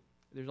too,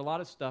 there's a lot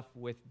of stuff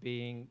with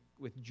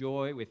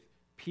joy, with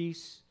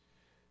peace,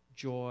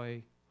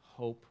 joy,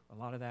 hope, a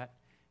lot of that.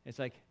 It's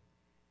like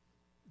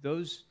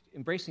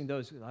embracing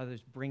those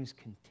others brings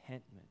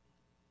contentment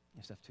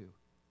and stuff too.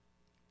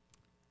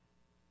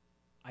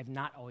 I've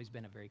not always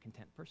been a very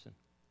content person.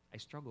 I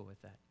struggle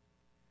with that.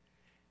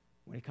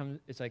 When it comes,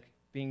 it's like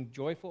being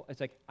joyful.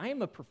 It's like I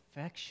am a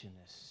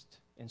perfectionist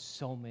in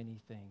so many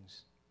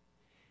things.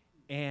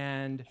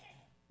 And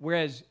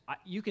whereas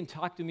you can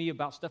talk to me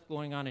about stuff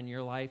going on in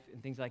your life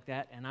and things like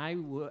that, and I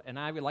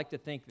would like to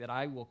think that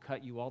I will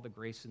cut you all the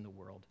grace in the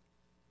world.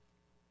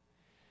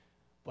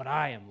 But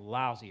I am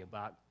lousy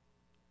about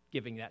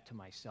giving that to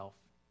myself.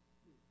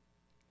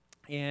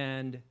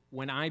 And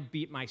when I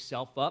beat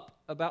myself up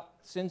about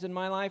sins in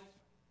my life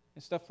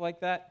and stuff like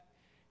that,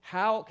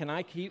 how can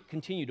I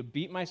continue to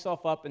beat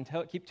myself up and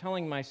keep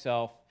telling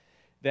myself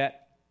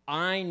that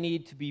I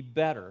need to be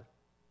better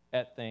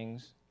at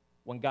things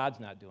when God's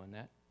not doing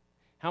that?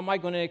 How am I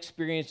going to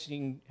experience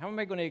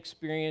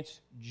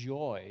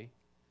joy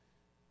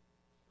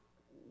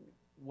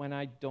when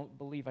I don't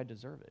believe I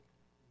deserve it?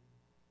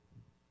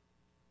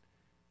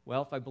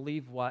 Well, if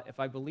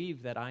I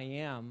believe that I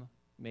am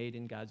made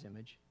in God's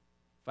image,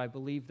 if I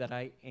believe that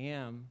I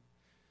am,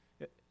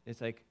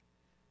 it's like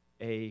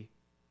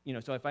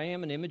so if I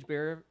am an image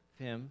bearer of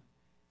him,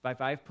 if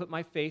I've put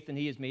my faith and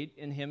he has made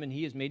in him and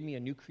he has made me a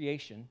new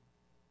creation,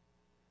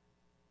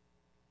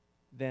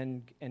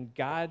 then, and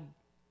God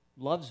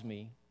loves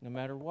me no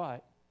matter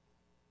what,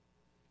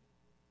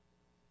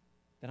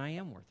 then I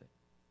am worth it.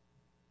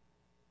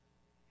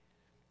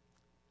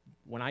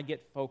 When I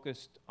get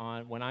focused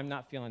on, when I'm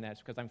not feeling that,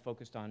 it's because I'm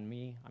focused on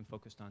me, I'm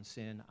focused on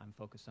sin, I'm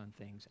focused on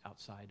things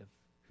outside of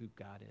who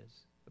God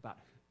is.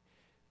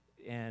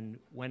 And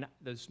when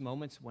those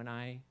moments when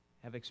I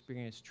have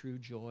experienced true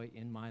joy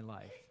in my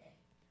life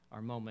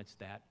are moments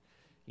that,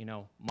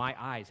 my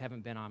eyes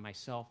haven't been on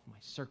myself, my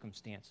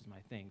circumstances, my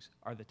things,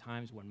 are the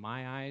times when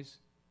my eyes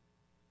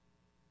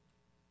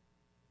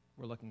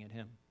were looking at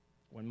him.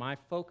 When my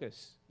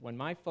focus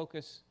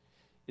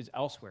is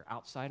elsewhere,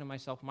 outside of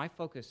myself, my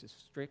focus is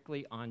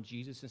strictly on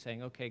Jesus and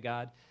saying, okay,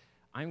 God,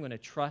 I'm going to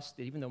trust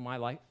that even though my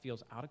life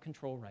feels out of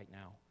control right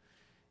now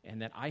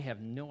and that I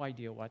have no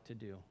idea what to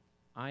do,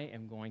 I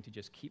am going to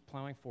just keep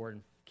plowing forward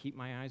and keep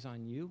my eyes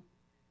on you.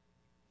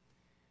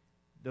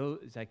 Though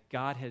it's like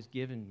God has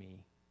given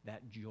me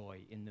that joy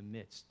in the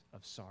midst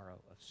of sorrow,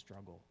 of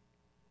struggle.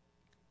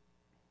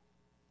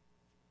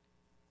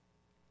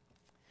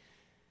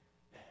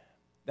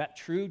 That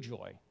true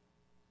joy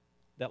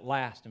that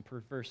lasts and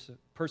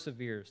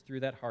perseveres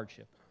through that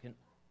hardship can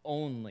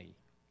only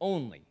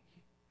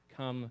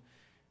come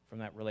from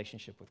that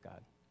relationship with God.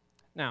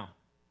 Now,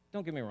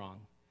 don't get me wrong.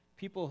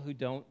 People who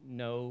don't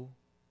know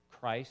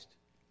Christ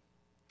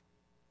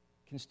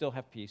can still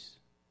have peace.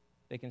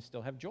 They can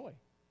still have joy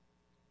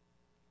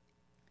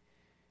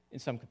in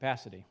some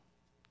capacity.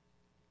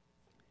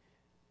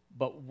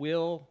 But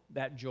will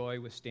that joy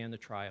withstand the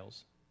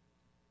trials?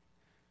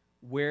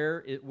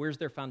 Where's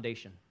their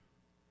foundation?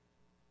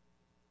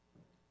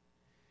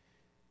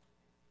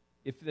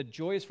 If the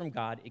joy is from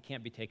God, it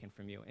can't be taken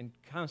from you. And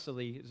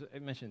constantly, as I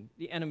mentioned,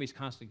 the enemy's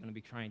constantly going to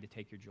be trying to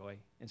take your joy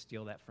and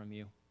steal that from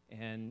you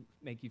and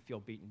make you feel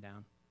beaten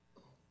down.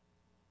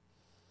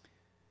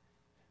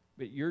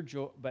 But your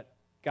joy, but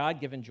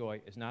God-given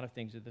joy is not of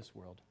things of this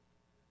world.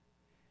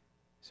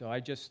 So I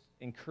just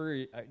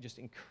encourage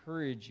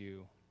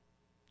you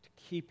to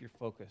keep your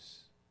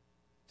focus,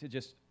 to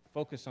just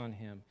focus on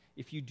him.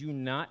 If you do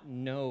not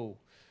know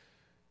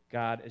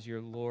God as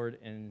your Lord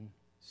and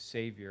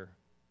Savior,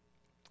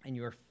 and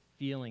you're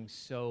feeling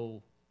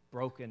so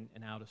broken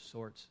and out of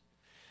sorts,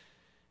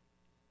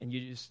 and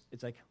it's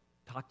like,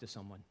 talk to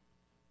someone.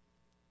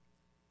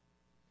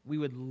 We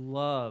would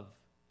love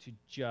to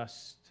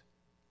just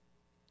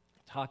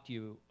talk to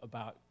you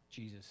about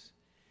Jesus.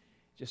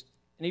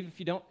 And even if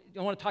you don't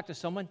want to talk to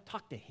someone,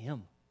 talk to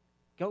him.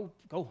 Go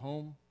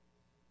home.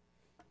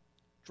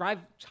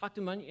 Talk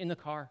to him in the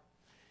car.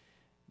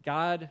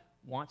 God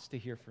wants to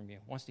hear from you,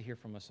 wants to hear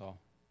from us all.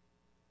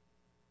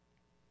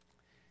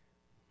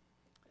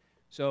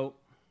 So,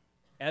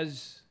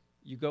 as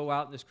you go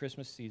out this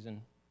Christmas season,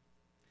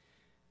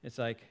 it's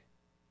like,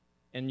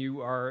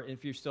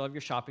 if you still have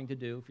your shopping to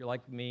do, if you're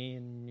like me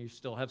and you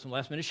still have some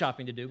last-minute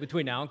shopping to do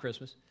between now and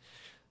Christmas,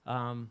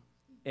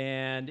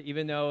 and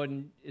even though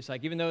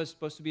it's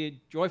supposed to be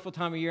a joyful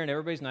time of year and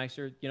everybody's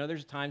nicer,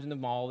 there's times in the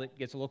mall that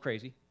gets a little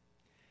crazy.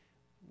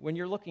 When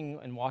you're looking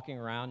and walking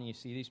around and you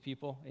see these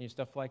people and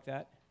stuff like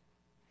that,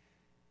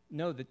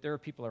 know that there are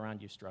people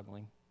around you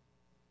struggling.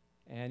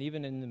 And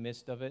even in the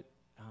midst of it,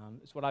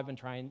 it's what I've been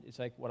trying. It's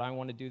like what I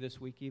want to do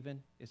this week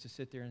even is to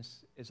sit there and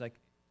it's like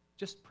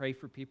just pray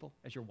for people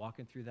as you're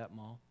walking through that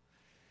mall.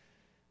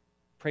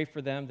 Pray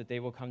for them that they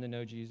will come to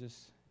know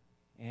Jesus,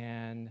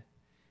 and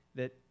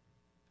that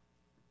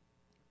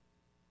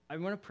I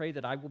want to pray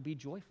that I will be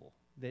joyful,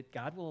 that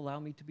God will allow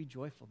me to be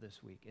joyful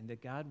this week, and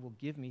that God will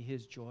give me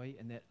his joy,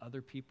 and that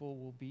other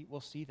people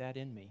will see that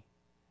in me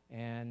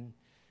and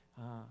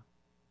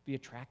be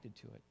attracted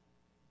to it.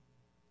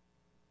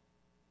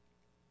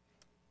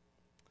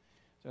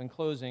 So in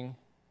closing,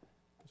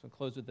 I'll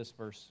close with this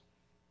verse.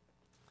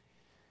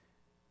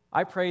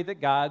 I pray that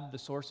God, the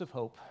source of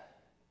hope,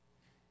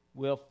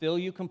 will fill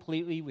you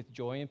completely with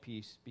joy and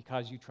peace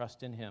because you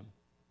trust in him.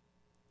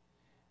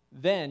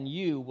 Then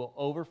you will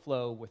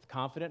overflow with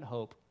confident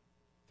hope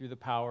through the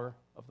power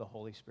of the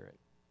Holy Spirit.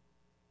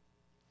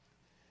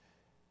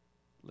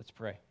 Let's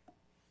pray.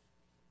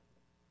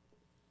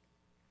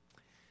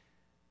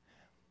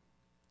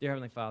 Dear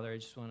Heavenly Father, I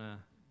just want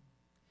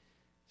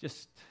to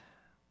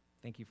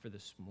thank you for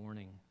this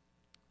morning.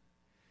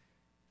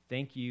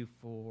 Thank you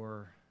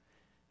for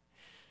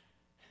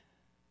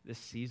this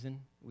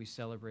season. We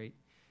celebrate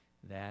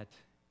that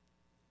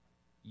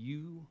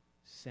you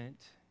sent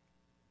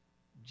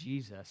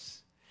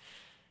Jesus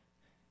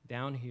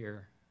down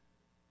here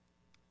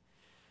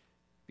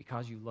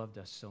because you loved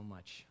us so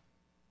much,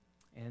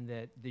 and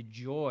that the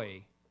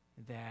joy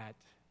that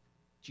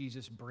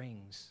Jesus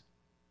brings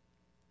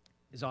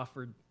is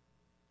offered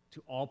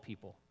to all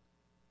people.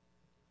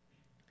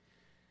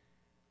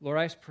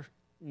 Lord,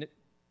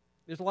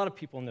 there's a lot of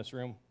people in this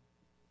room,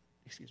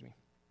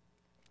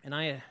 and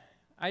I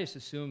just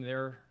assume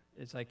there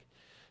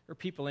are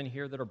people in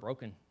here that are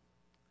broken.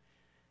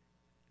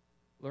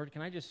 Lord,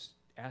 can I just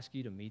ask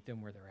you to meet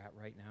them where they're at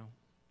right now?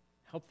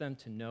 Help them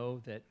to know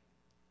that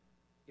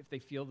if they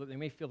feel that they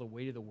may feel the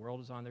weight of the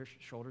world is on their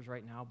shoulders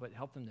right now, but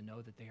help them to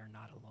know that they are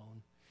not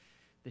alone,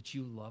 that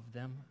you love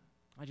them.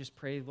 I just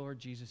pray, Lord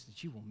Jesus,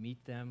 that you will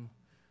meet them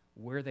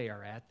where they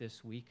are at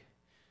this week.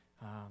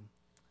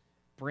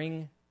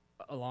 Bring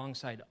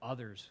alongside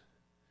others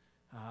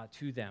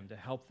to them to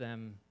help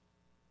them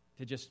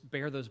to just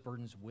bear those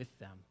burdens with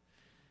them.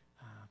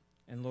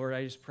 And Lord,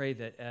 I just pray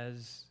that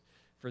as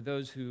for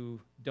those who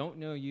don't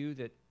know you,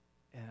 that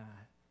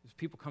as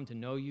people come to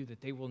know you,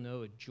 that they will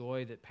know a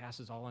joy that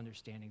passes all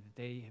understanding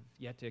that they have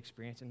yet to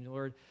experience. And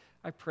Lord,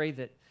 I pray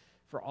that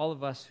for all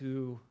of us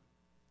who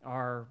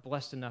are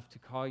blessed enough to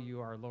call you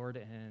our Lord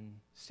and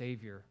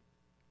Savior,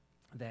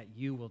 that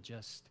you will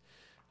just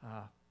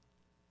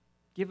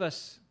give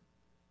us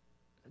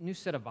a new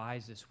set of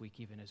eyes this week,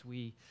 even as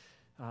we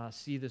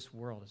see this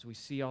world, as we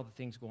see all the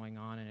things going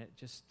on in it,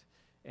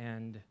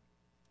 and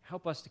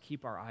help us to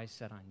keep our eyes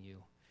set on you.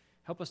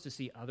 Help us to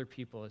see other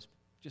people as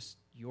just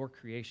your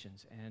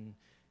creations, and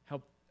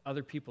help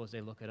other people as they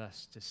look at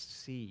us to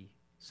see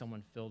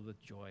someone filled with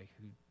joy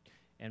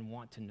and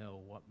want to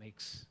know what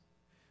makes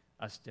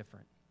us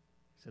different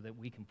so that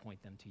we can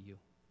point them to you.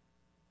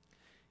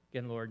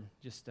 Again, Lord,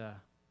 just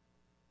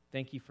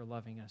thank you for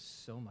loving us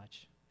so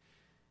much,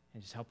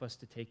 and just help us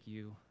to take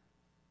you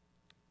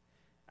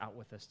out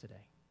with us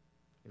today.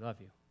 We love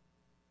you.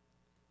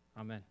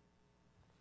 Amen.